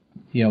sort of,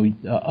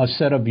 a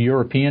set of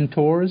European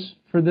tours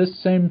for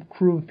this same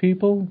crew of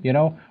people,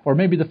 or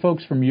maybe the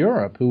folks from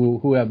Europe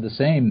who have the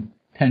same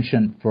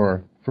penchant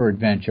for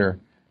adventure,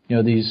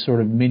 these sort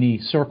of mini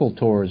circle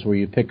tours where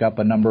you pick up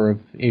a number of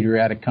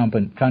Adriatic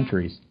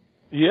countries?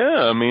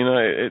 Yeah, I mean,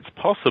 it's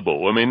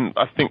possible. I mean,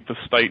 I think the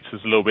States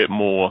is a little bit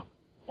more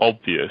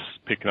obvious,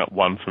 picking up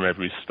one from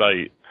every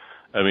state.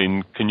 I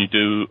mean, can you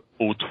do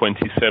all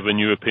 27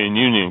 European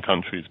Union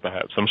countries,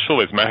 perhaps? I'm sure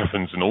there's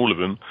marathons in all of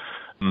them.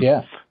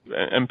 Yeah.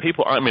 And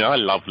people, I mean, I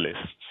love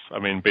lists. I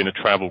mean, being a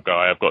travel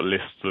guy, I've got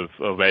lists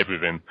of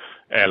everything.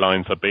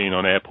 Airlines I've been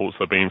on, airports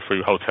I've been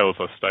through, hotels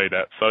I've stayed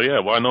at. So yeah,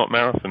 why not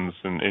marathons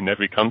in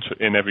every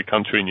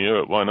country in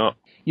Europe? Why not?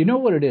 You know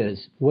what it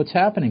is? What's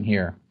happening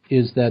here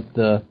is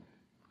that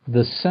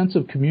the sense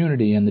of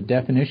community and the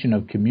definition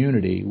of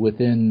community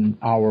within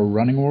our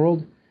running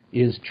world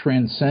is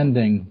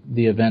transcending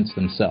the events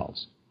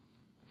themselves.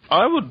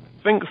 I would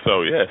think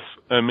so, yes.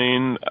 I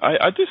mean,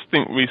 I just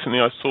think recently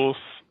I saw,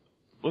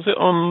 was it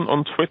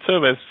on Twitter,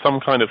 there's some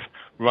kind of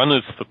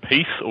Runners for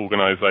Peace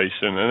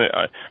organization,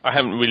 and I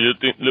haven't really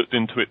looked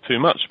into it too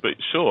much, but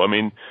sure, I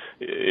mean,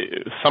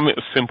 something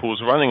as simple as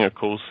running, of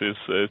course, is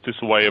just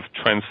a way of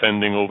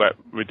transcending all that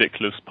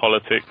ridiculous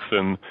politics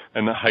and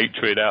the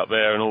hatred out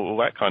there and all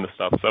that kind of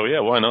stuff. So yeah,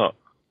 why not?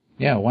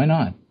 Yeah, why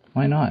not?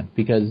 Why not?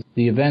 Because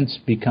the events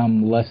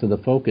become less of the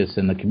focus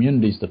and the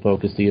community's the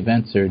focus. The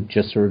events are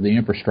just sort of the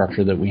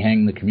infrastructure that we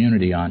hang the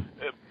community on.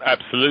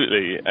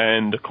 Absolutely.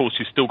 And of course,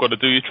 you still got to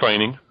do your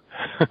training.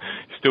 You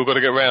still got to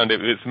get around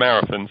it. It's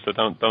marathon, so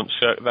don't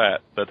shirk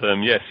that. But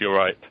yes, you're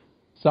right.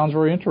 Sounds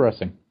very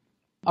interesting.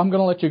 I'm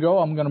going to let you go.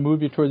 I'm going to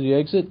move you towards the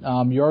exit.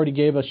 You already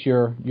gave us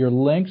your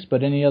links,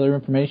 but any other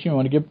information you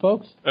want to give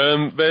folks?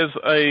 There's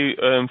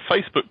a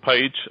Facebook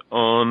page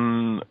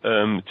on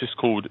just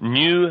called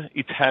New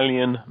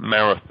Italian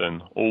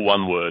Marathon, all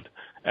one word.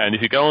 And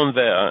if you go on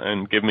there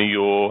and give me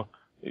your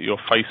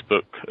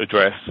Facebook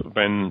address,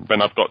 then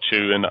I've got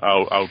you, and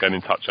I'll get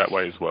in touch that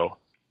way as well.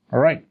 All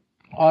right.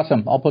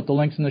 Awesome. I'll put the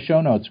links in the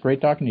show notes.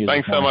 Great talking to you.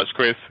 Thanks so much,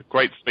 Chris.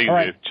 Great speaking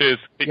to you.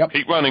 Cheers.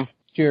 Keep running.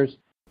 Cheers.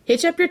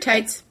 Hitch up your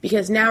tights,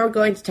 because now we're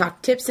going to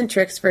talk tips and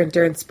tricks for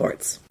endurance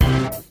sports.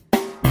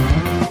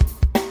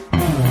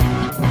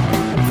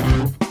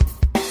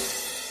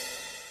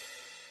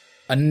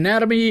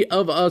 Anatomy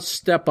of a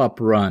step-up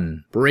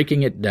run,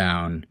 breaking it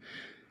down.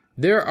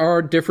 There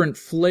are different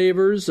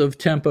flavors of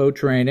tempo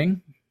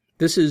training.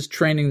 This is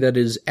training that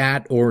is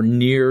at or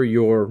near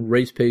your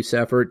race pace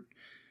effort.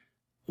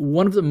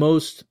 One of the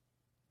most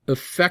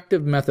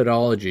effective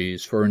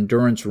methodologies for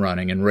endurance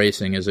running and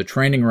racing is a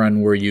training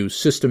run where you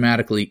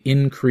systematically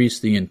increase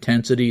the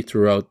intensity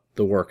throughout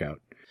the workout.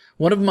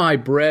 One of my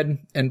bread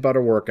and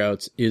butter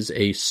workouts is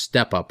a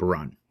step-up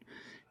run.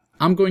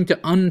 I'm going to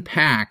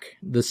unpack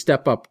the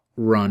step-up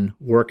run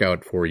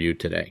workout for you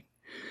today.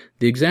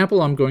 The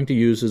example I'm going to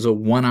use is a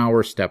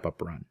 1-hour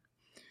step-up run.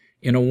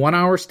 In a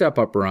 1-hour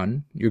step-up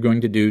run, you're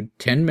going to do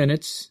 10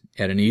 minutes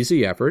at an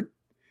easy effort,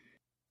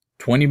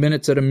 20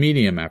 minutes at a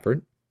medium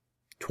effort,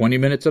 20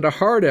 minutes at a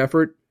hard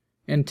effort,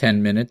 and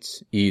 10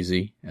 minutes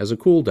easy as a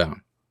cool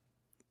down.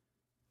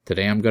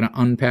 Today I'm going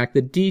to unpack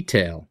the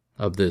detail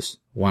of this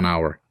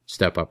 1-hour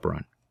step-up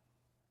run.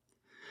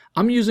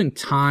 I'm using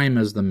time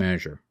as the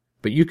measure,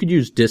 but you could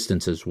use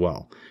distance as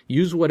well.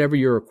 Use whatever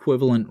your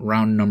equivalent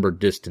round number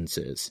distance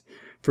is.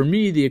 For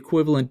me, the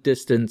equivalent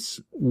distance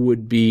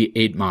would be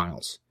 8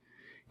 miles.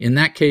 In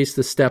that case,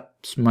 the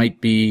steps might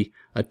be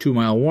a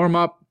 2-mile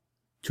warm-up,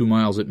 2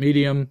 miles at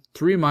medium,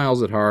 3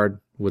 miles at hard,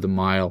 with a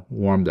mile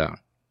warm down.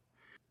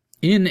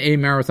 In a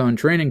marathon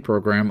training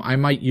program, I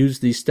might use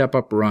these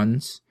step-up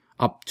runs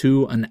up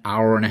to an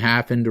hour and a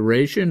half in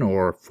duration,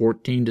 or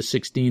 14 to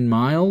 16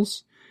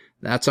 miles.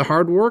 That's a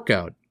hard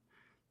workout.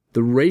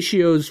 The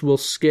ratios will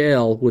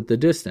scale with the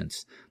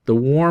distance. The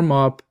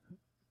warm-up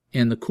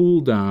and the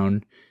cool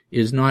down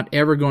is not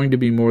ever going to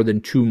be more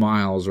than 2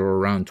 miles or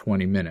around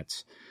 20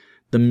 minutes.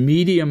 The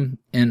medium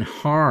and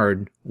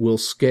hard will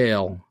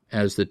scale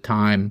as the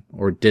time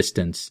or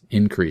distance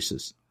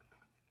increases.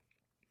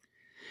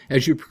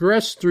 As you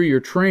progress through your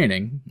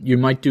training, you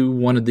might do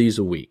one of these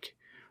a week.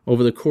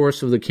 Over the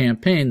course of the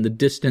campaign, the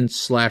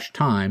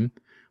distance/time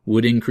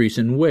would increase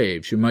in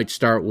waves. You might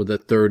start with a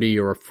 30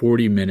 or a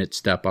 40-minute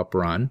step-up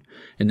run,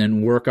 and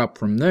then work up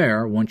from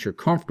there once you're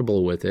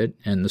comfortable with it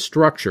and the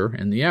structure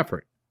and the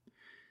effort.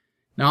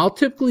 Now, I'll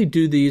typically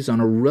do these on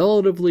a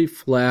relatively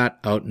flat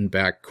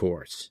out-and-back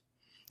course.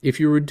 If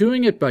you were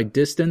doing it by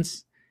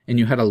distance and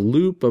you had a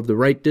loop of the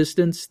right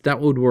distance, that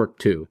would work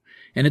too.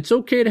 And it's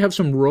okay to have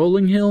some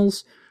rolling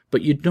hills,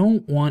 but you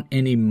don't want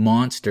any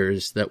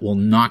monsters that will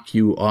knock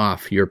you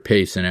off your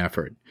pace and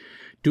effort.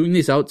 Doing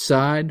these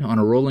outside on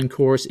a rolling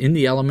course in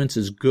the elements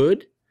is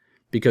good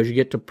because you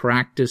get to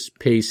practice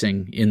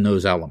pacing in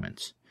those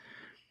elements.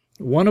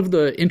 One of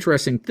the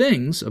interesting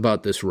things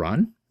about this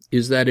run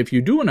is that if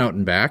you do an out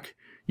and back,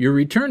 your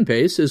return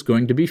pace is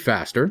going to be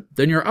faster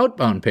than your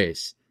outbound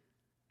pace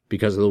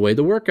because of the way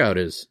the workout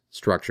is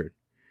structured.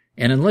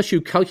 And unless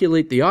you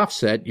calculate the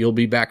offset, you'll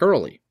be back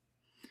early.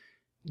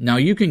 Now,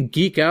 you can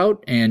geek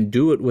out and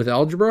do it with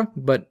algebra,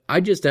 but I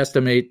just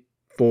estimate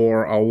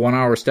for a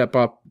 1-hour step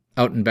up,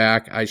 out and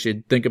back, I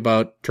should think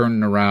about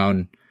turning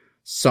around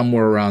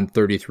somewhere around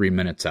 33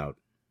 minutes out.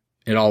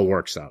 It all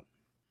works out.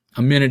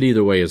 A minute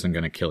either way isn't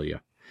going to kill you.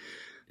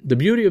 The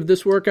beauty of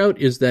this workout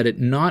is that it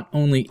not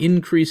only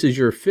increases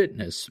your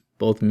fitness,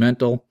 both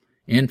mental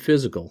and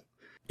physical,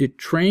 it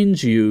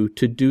trains you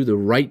to do the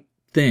right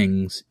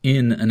things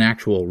in an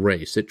actual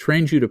race. It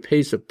trains you to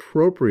pace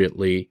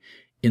appropriately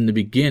in the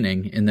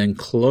beginning and then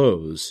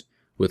close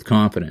with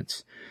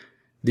confidence.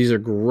 These are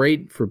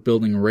great for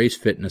building race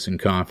fitness and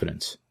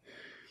confidence.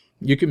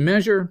 You can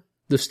measure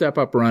the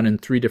step-up run in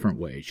 3 different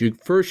ways.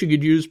 First, you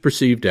could use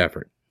perceived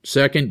effort.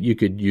 Second, you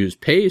could use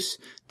pace.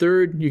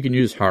 Third, you can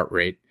use heart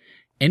rate.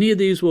 Any of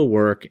these will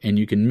work, and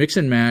you can mix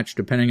and match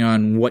depending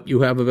on what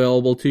you have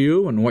available to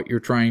you and what you're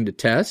trying to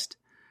test.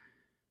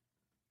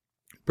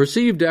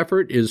 Perceived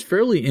effort is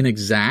fairly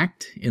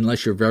inexact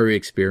unless you're very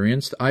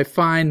experienced. I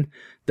find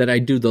that I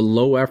do the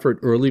low effort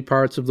early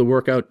parts of the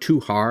workout too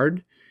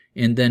hard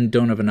and then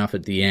don't have enough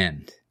at the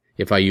end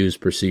if I use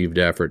perceived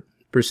effort.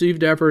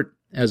 Perceived effort,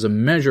 as a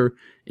measure,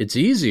 it's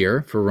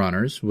easier for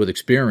runners with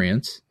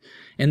experience,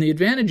 and the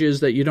advantage is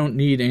that you don't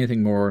need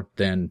anything more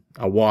than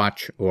a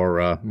watch or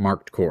a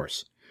marked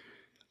course.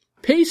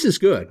 Pace is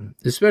good,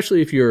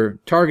 especially if you're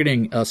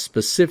targeting a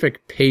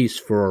specific pace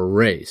for a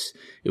race.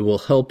 It will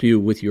help you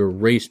with your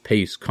race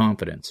pace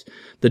confidence.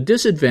 The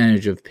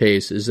disadvantage of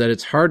pace is that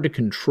it's hard to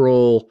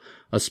control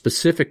a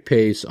specific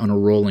pace on a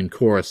rolling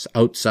course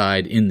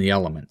outside in the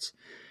elements.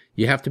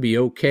 You have to be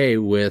okay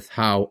with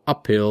how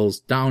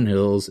uphills,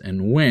 downhills,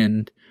 and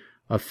wind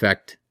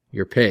affect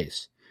your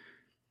pace.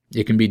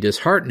 It can be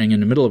disheartening in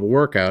the middle of a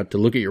workout to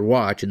look at your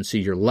watch and see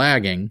you're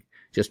lagging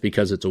just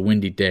because it's a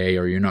windy day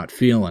or you're not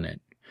feeling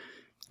it.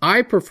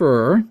 I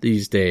prefer,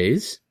 these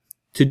days,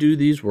 to do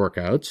these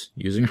workouts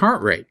using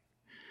heart rate.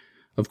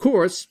 Of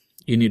course,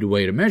 you need a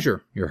way to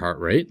measure your heart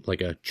rate,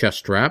 like a chest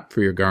strap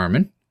for your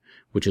Garmin,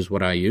 which is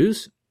what I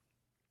use.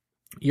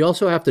 You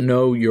also have to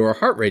know your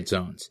heart rate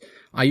zones.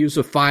 I use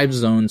a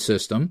 5-zone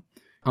system.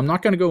 I'm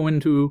not going to go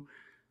into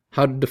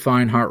how to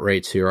define heart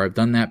rates here. I've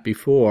done that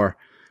before.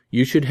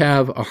 You should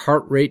have a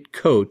heart rate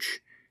coach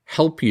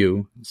help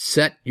you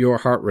set your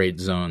heart rate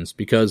zones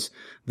because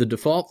the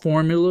default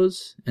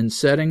formulas and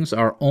settings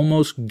are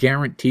almost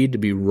guaranteed to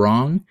be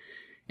wrong,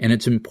 and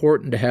it's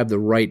important to have the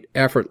right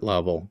effort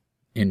level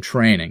in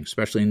training,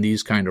 especially in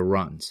these kind of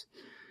runs.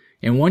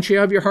 And once you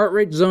have your heart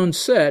rate zones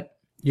set,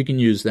 you can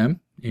use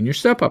them in your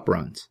step-up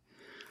runs.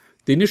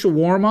 The initial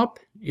warm-up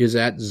is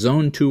at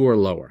zone 2 or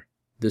lower.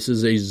 This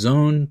is a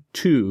zone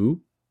 2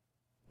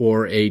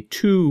 or a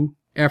 2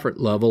 effort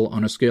level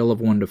on a scale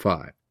of 1 to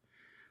 5.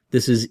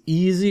 This is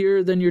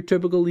easier than your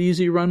typical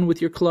easy run with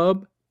your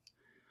club.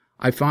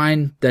 I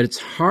find that it's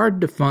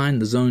hard to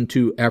find the zone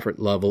 2 effort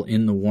level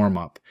in the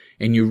warm-up,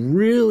 and you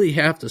really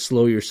have to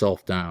slow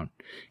yourself down.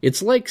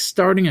 It's like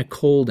starting a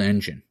cold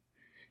engine.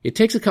 It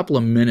takes a couple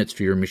of minutes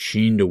for your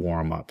machine to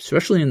warm up,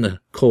 especially in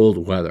the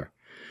cold weather.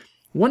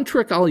 One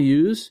trick I'll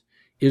use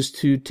is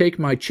to take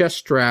my chest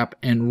strap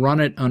and run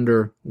it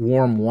under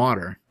warm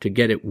water to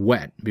get it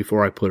wet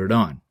before I put it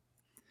on.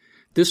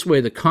 This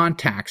way the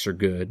contacts are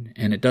good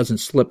and it doesn't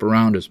slip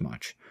around as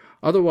much.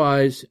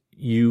 Otherwise,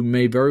 you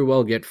may very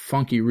well get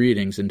funky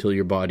readings until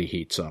your body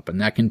heats up,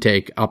 and that can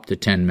take up to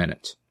 10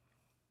 minutes.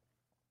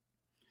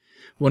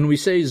 When we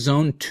say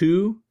zone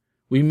 2,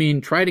 we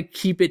mean try to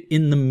keep it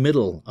in the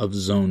middle of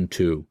zone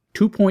 2.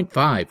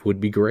 2.5 would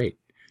be great.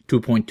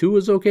 2.2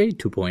 is okay.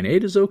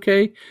 2.8 is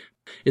okay.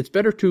 It's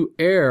better to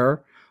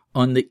err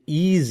on the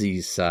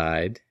easy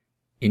side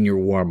in your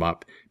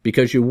warm-up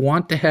because you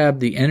want to have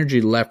the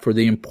energy left for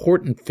the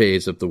important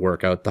phase of the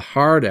workout, the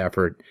hard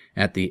effort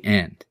at the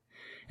end.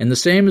 And the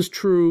same is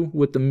true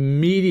with the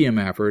medium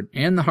effort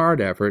and the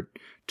hard effort.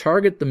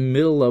 Target the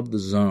middle of the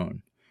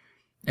zone.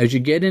 As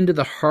you get into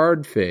the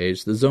hard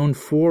phase, the zone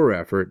 4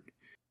 effort,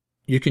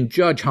 you can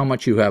judge how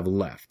much you have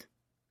left.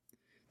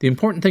 The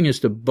important thing is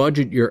to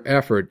budget your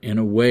effort in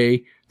a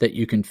way that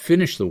you can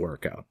finish the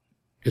workout.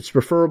 It's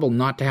preferable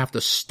not to have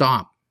to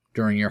stop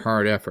during your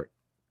hard effort.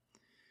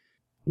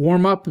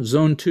 Warm up,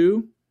 zone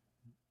 2,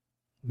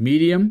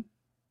 medium,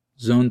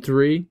 zone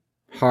 3,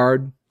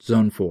 hard,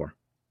 zone 4.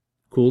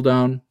 Cool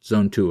down,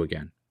 zone 2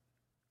 again.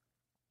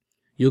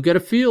 You'll get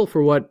a feel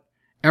for what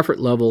effort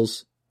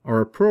levels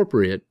are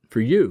appropriate for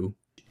you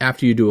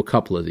after you do a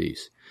couple of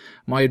these.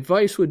 My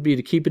advice would be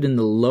to keep it in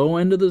the low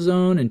end of the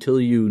zone until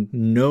you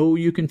know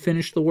you can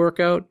finish the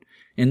workout,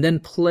 and then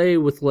play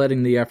with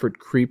letting the effort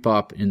creep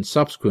up in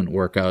subsequent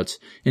workouts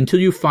until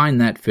you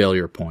find that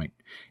failure point.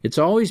 It's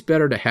always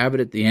better to have it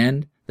at the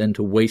end than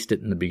to waste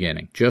it in the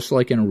beginning, just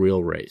like in a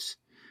real race.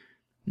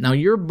 Now,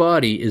 your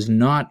body is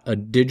not a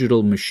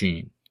digital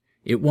machine.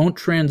 It won't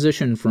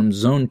transition from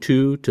zone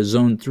 2 to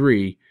zone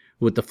 3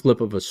 with the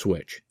flip of a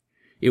switch.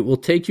 It will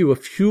take you a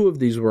few of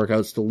these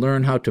workouts to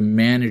learn how to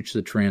manage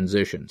the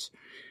transitions.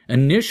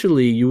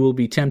 Initially, you will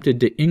be tempted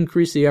to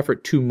increase the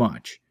effort too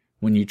much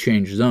when you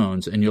change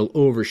zones, and you'll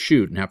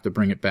overshoot and have to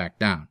bring it back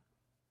down.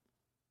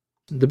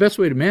 The best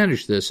way to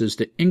manage this is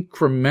to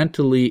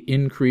incrementally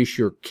increase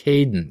your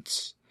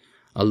cadence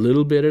a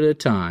little bit at a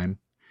time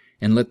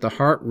and let the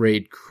heart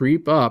rate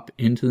creep up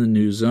into the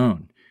new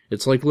zone.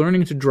 It's like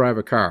learning to drive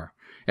a car.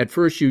 At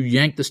first, you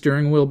yank the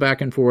steering wheel back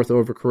and forth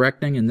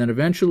overcorrecting, and then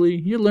eventually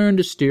you learn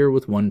to steer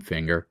with one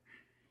finger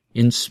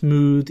in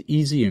smooth,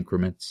 easy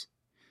increments.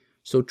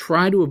 So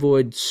try to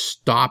avoid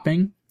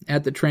stopping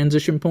at the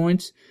transition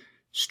points.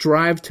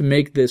 Strive to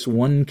make this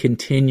one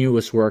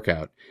continuous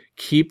workout.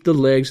 Keep the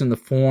legs and the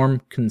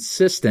form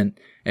consistent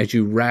as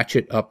you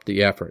ratchet up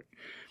the effort.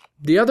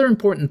 The other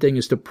important thing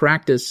is to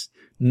practice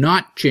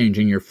not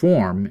changing your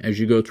form as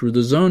you go through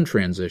the zone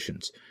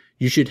transitions.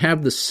 You should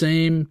have the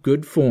same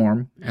good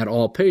form at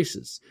all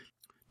paces.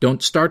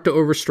 Don't start to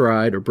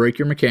overstride or break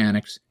your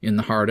mechanics in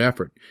the hard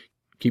effort.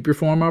 Keep your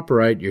form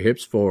upright, your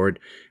hips forward.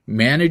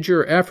 Manage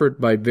your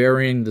effort by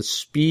varying the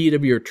speed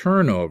of your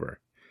turnover,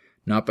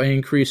 not by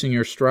increasing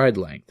your stride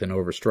length and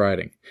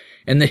overstriding.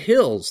 And the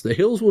hills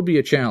will be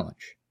a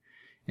challenge.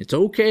 It's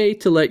okay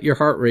to let your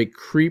heart rate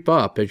creep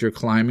up as you're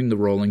climbing the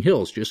rolling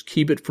hills. Just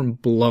keep it from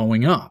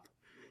blowing up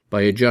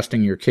by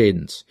adjusting your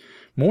cadence.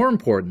 More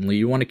importantly,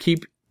 you want to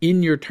keep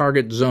in your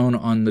target zone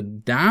on the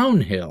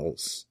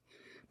downhills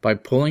by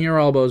pulling your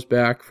elbows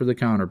back for the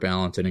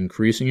counterbalance and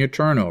increasing your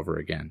turnover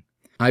again.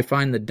 I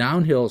find the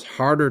downhills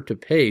harder to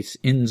pace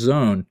in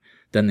zone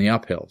than the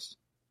uphills.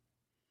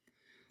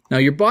 Now,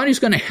 your body's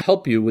going to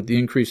help you with the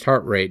increased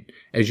heart rate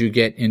as you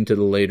get into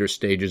the later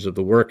stages of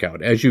the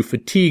workout. As you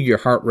fatigue, your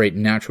heart rate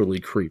naturally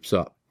creeps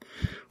up.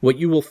 What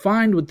you will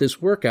find with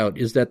this workout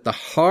is that the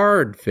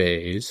hard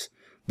phase,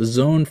 the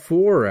zone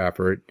 4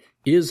 effort,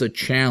 is a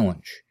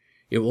challenge.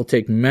 It will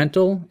take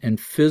mental and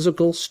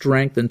physical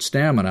strength and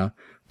stamina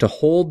to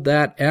hold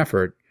that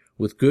effort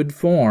with good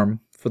form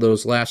for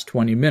those last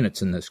 20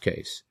 minutes in this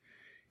case.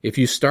 If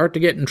you start to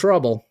get in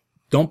trouble,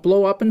 don't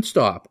blow up and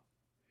stop.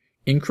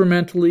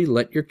 Incrementally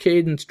let your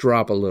cadence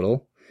drop a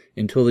little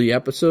until the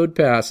episode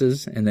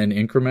passes, and then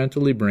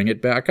incrementally bring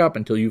it back up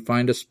until you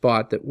find a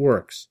spot that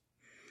works.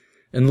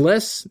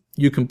 Unless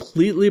you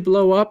completely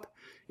blow up,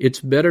 it's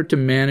better to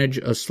manage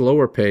a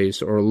slower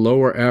pace or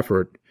lower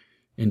effort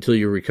until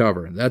you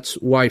recover. That's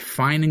why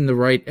finding the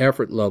right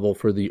effort level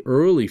for the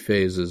early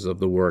phases of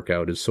the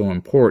workout is so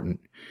important.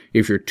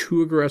 If you're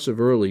too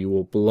aggressive early, you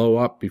will blow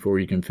up before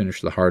you can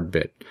finish the hard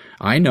bit.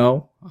 I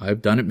know.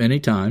 I've done it many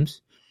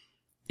times.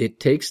 It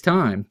takes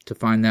time to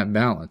find that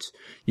balance.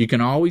 You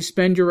can always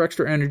spend your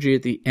extra energy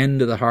at the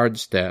end of the hard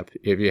step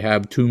if you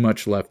have too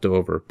much left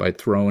over by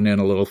throwing in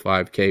a little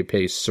 5K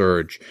pace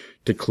surge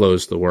to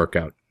close the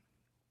workout.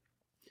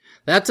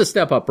 That's a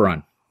step-up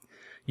run.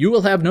 You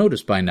will have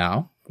noticed by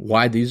now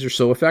why these are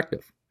so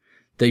effective.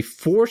 They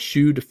force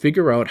you to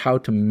figure out how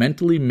to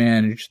mentally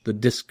manage the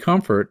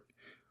discomfort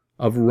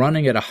of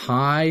running at a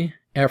high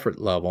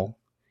effort level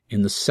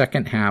in the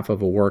second half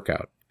of a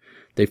workout.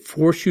 They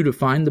force you to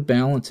find the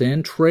balance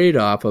and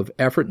trade-off of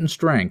effort and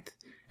strength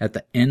at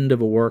the end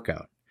of a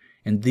workout.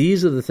 And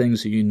these are the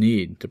things that you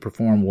need to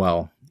perform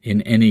well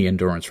in any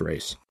endurance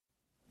race.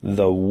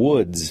 The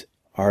woods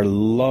are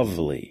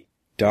lovely,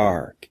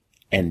 dark,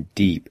 and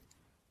deep,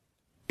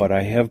 but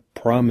I have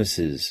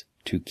promises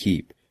to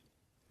keep,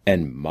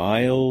 and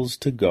miles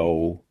to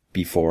go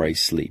before I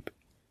sleep,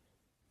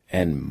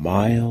 and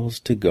miles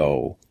to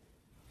go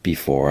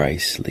before I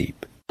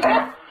sleep.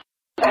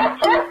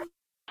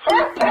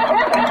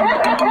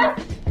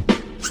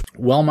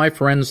 Well, my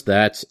friends,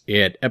 that's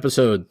it.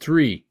 Episode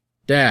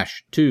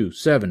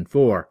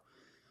 3-274.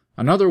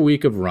 Another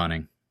week of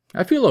running.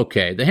 I feel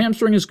okay. The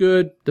hamstring is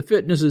good. The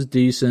fitness is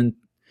decent.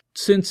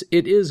 Since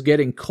it is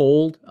getting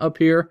cold up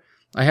here,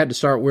 I had to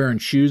start wearing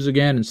shoes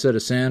again instead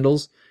of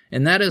sandals,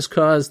 and that has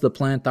caused the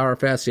plantar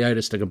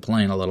fasciitis to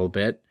complain a little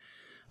bit.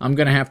 I'm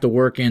going to have to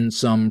work in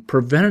some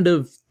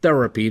preventative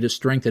therapy to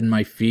strengthen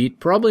my feet,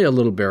 probably a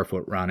little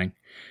barefoot running.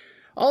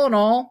 All in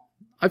all,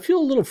 I feel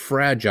a little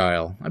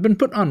fragile. I've been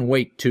putting on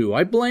weight, too.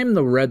 I blame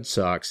the Red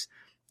Sox.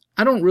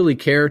 I don't really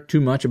care too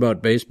much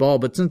about baseball,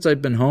 but since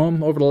I've been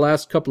home over the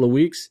last couple of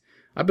weeks,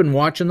 I've been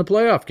watching the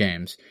playoff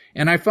games,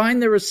 and I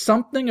find there is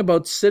something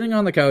about sitting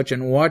on the couch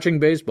and watching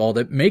baseball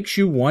that makes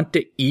you want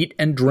to eat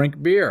and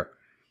drink beer.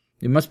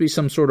 It must be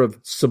some sort of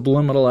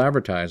subliminal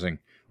advertising,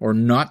 or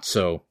not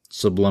so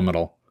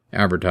subliminal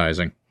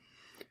advertising.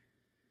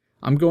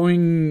 I'm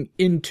going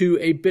into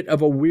a bit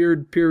of a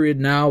weird period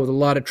now with a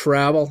lot of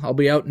travel. I'll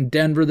be out in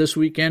Denver this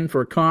weekend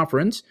for a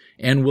conference,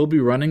 and we'll be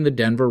running the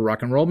Denver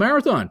Rock and Roll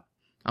Marathon.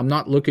 I'm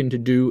not looking to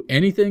do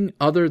anything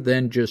other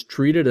than just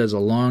treat it as a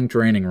long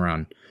training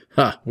run.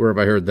 Where have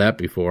I heard that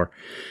before?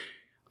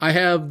 I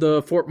have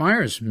the Fort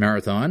Myers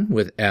Marathon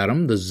with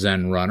Adam, the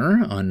Zen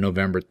runner, on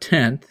November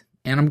 10th,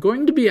 and I'm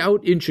going to be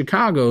out in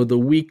Chicago the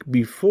week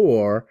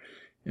before,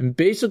 and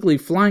basically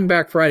flying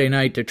back Friday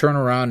night to turn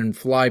around and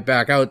fly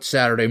back out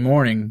Saturday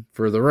morning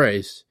for the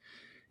race.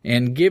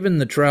 And given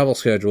the travel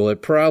schedule,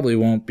 it probably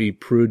won't be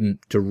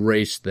prudent to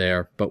race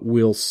there, but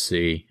we'll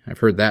see. I've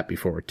heard that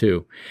before,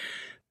 too.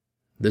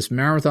 This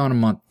marathon a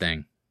month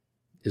thing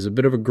is a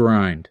bit of a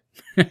grind.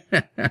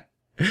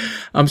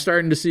 I'm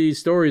starting to see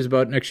stories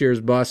about next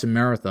year's Boston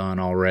Marathon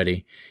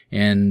already,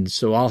 and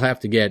so I'll have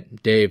to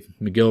get Dave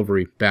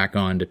McGilvery back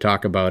on to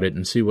talk about it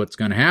and see what's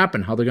going to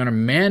happen, how they're going to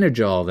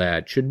manage all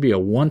that. Should be a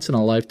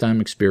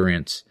once-in-a-lifetime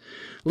experience.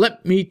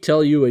 Let me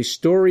tell you a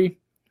story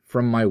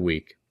from my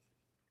week.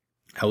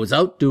 I was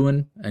out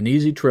doing an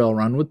easy trail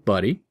run with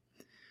Buddy.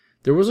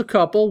 There was a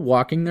couple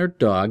walking their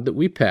dog that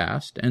we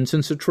passed, and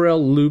since the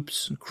trail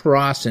loops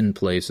cross in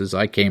places,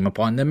 I came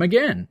upon them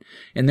again,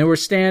 and they were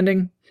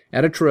standing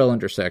at a trail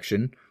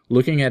intersection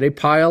looking at a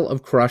pile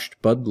of crushed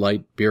Bud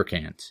Light beer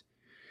cans.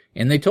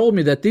 And they told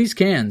me that these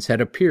cans had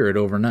appeared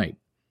overnight.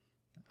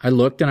 I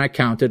looked and I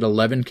counted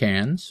 11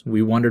 cans.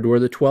 We wondered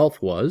where the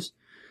 12th was.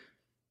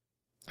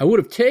 I would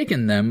have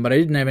taken them, but I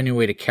didn't have any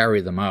way to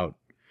carry them out.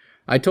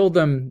 I told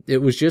them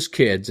it was just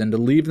kids and to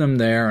leave them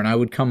there and I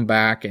would come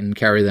back and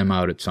carry them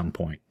out at some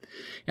point.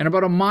 And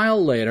about a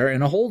mile later,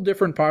 in a whole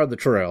different part of the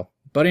trail,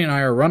 Buddy and I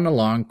are running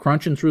along,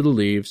 crunching through the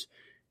leaves,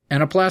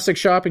 and a plastic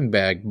shopping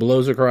bag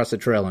blows across the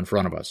trail in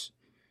front of us.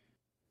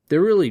 There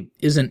really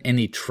isn't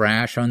any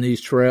trash on these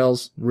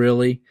trails,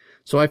 really,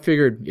 so I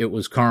figured it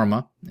was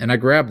karma, and I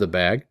grabbed the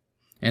bag.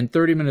 And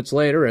 30 minutes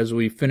later, as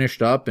we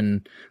finished up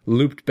and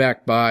looped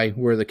back by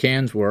where the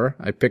cans were,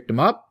 I picked them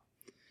up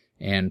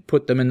and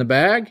put them in the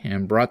bag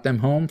and brought them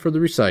home for the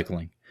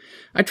recycling.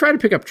 I try to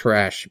pick up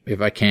trash if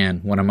I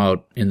can when I'm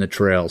out in the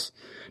trails.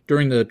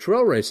 During the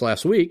trail race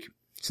last week,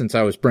 since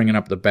I was bringing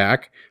up the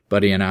back,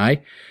 Buddy and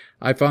I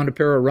found a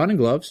pair of running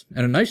gloves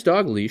and a nice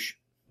dog leash,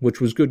 which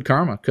was good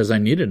karma because I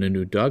needed a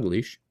new dog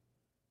leash.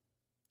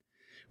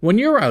 When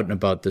you're out and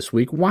about this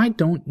week, why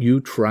don't you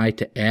try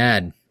to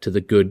add to the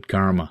good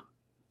karma?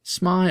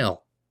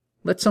 Smile.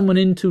 Let someone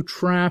into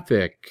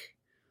traffic.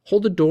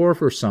 Hold a door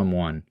for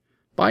someone.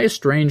 Buy a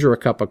stranger a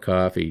cup of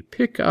coffee.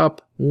 Pick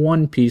up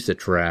one piece of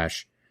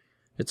trash.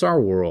 It's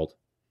our world.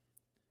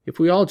 If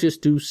we all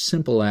just do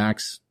simple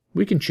acts,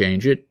 we can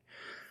change it.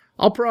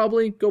 I'll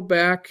probably go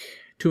back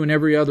to an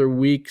every other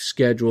week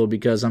schedule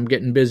because I'm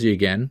getting busy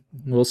again.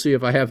 We'll see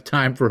if I have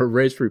time for a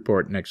race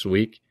report next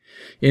week.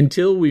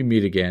 Until we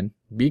meet again,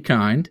 be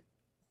kind.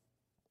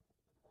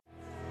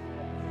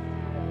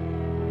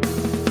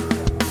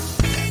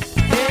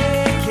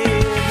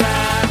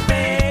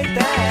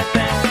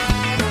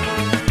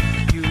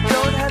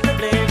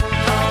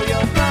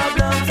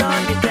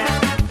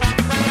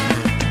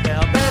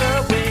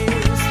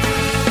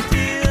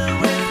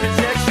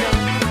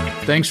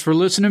 Thanks for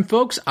listening,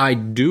 folks. I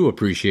do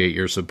appreciate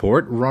your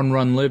support. Run,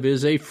 Run, Live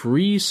is a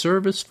free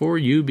service for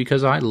you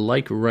because I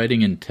like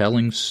writing and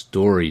telling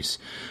stories.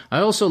 I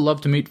also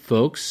love to meet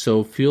folks,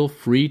 so feel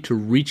free to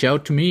reach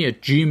out to me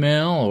at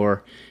Gmail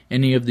or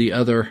any of the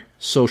other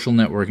social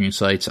networking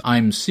sites.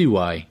 I'm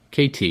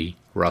CYKT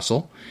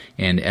Russell,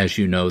 and as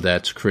you know,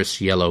 that's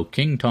Chris Yellow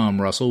King Tom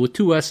Russell with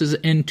 2 S's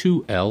and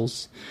 2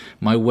 L's.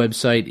 My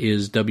website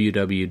is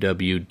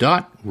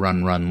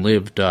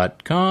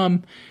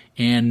www.runrunlive.com.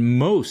 And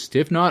most,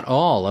 if not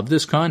all, of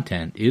this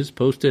content is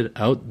posted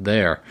out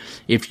there.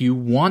 If you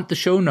want the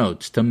show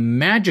notes to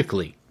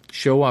magically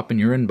show up in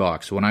your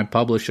inbox when I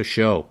publish a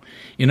show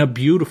in a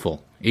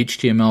beautiful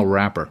HTML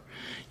wrapper,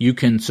 you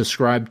can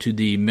subscribe to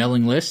the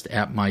mailing list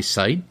at my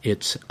site.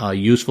 It's a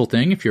useful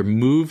thing if you're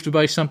moved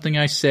by something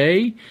I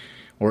say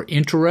or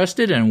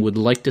interested and would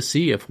like to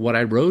see if what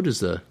I wrote is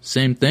the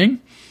same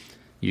thing.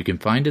 You can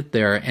find it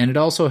there, and it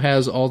also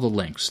has all the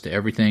links to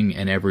everything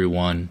and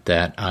everyone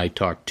that I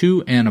talk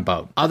to and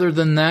about. Other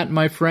than that,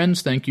 my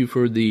friends, thank you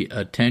for the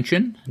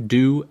attention.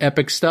 Do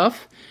epic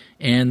stuff,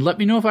 and let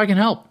me know if I can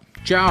help.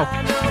 Ciao.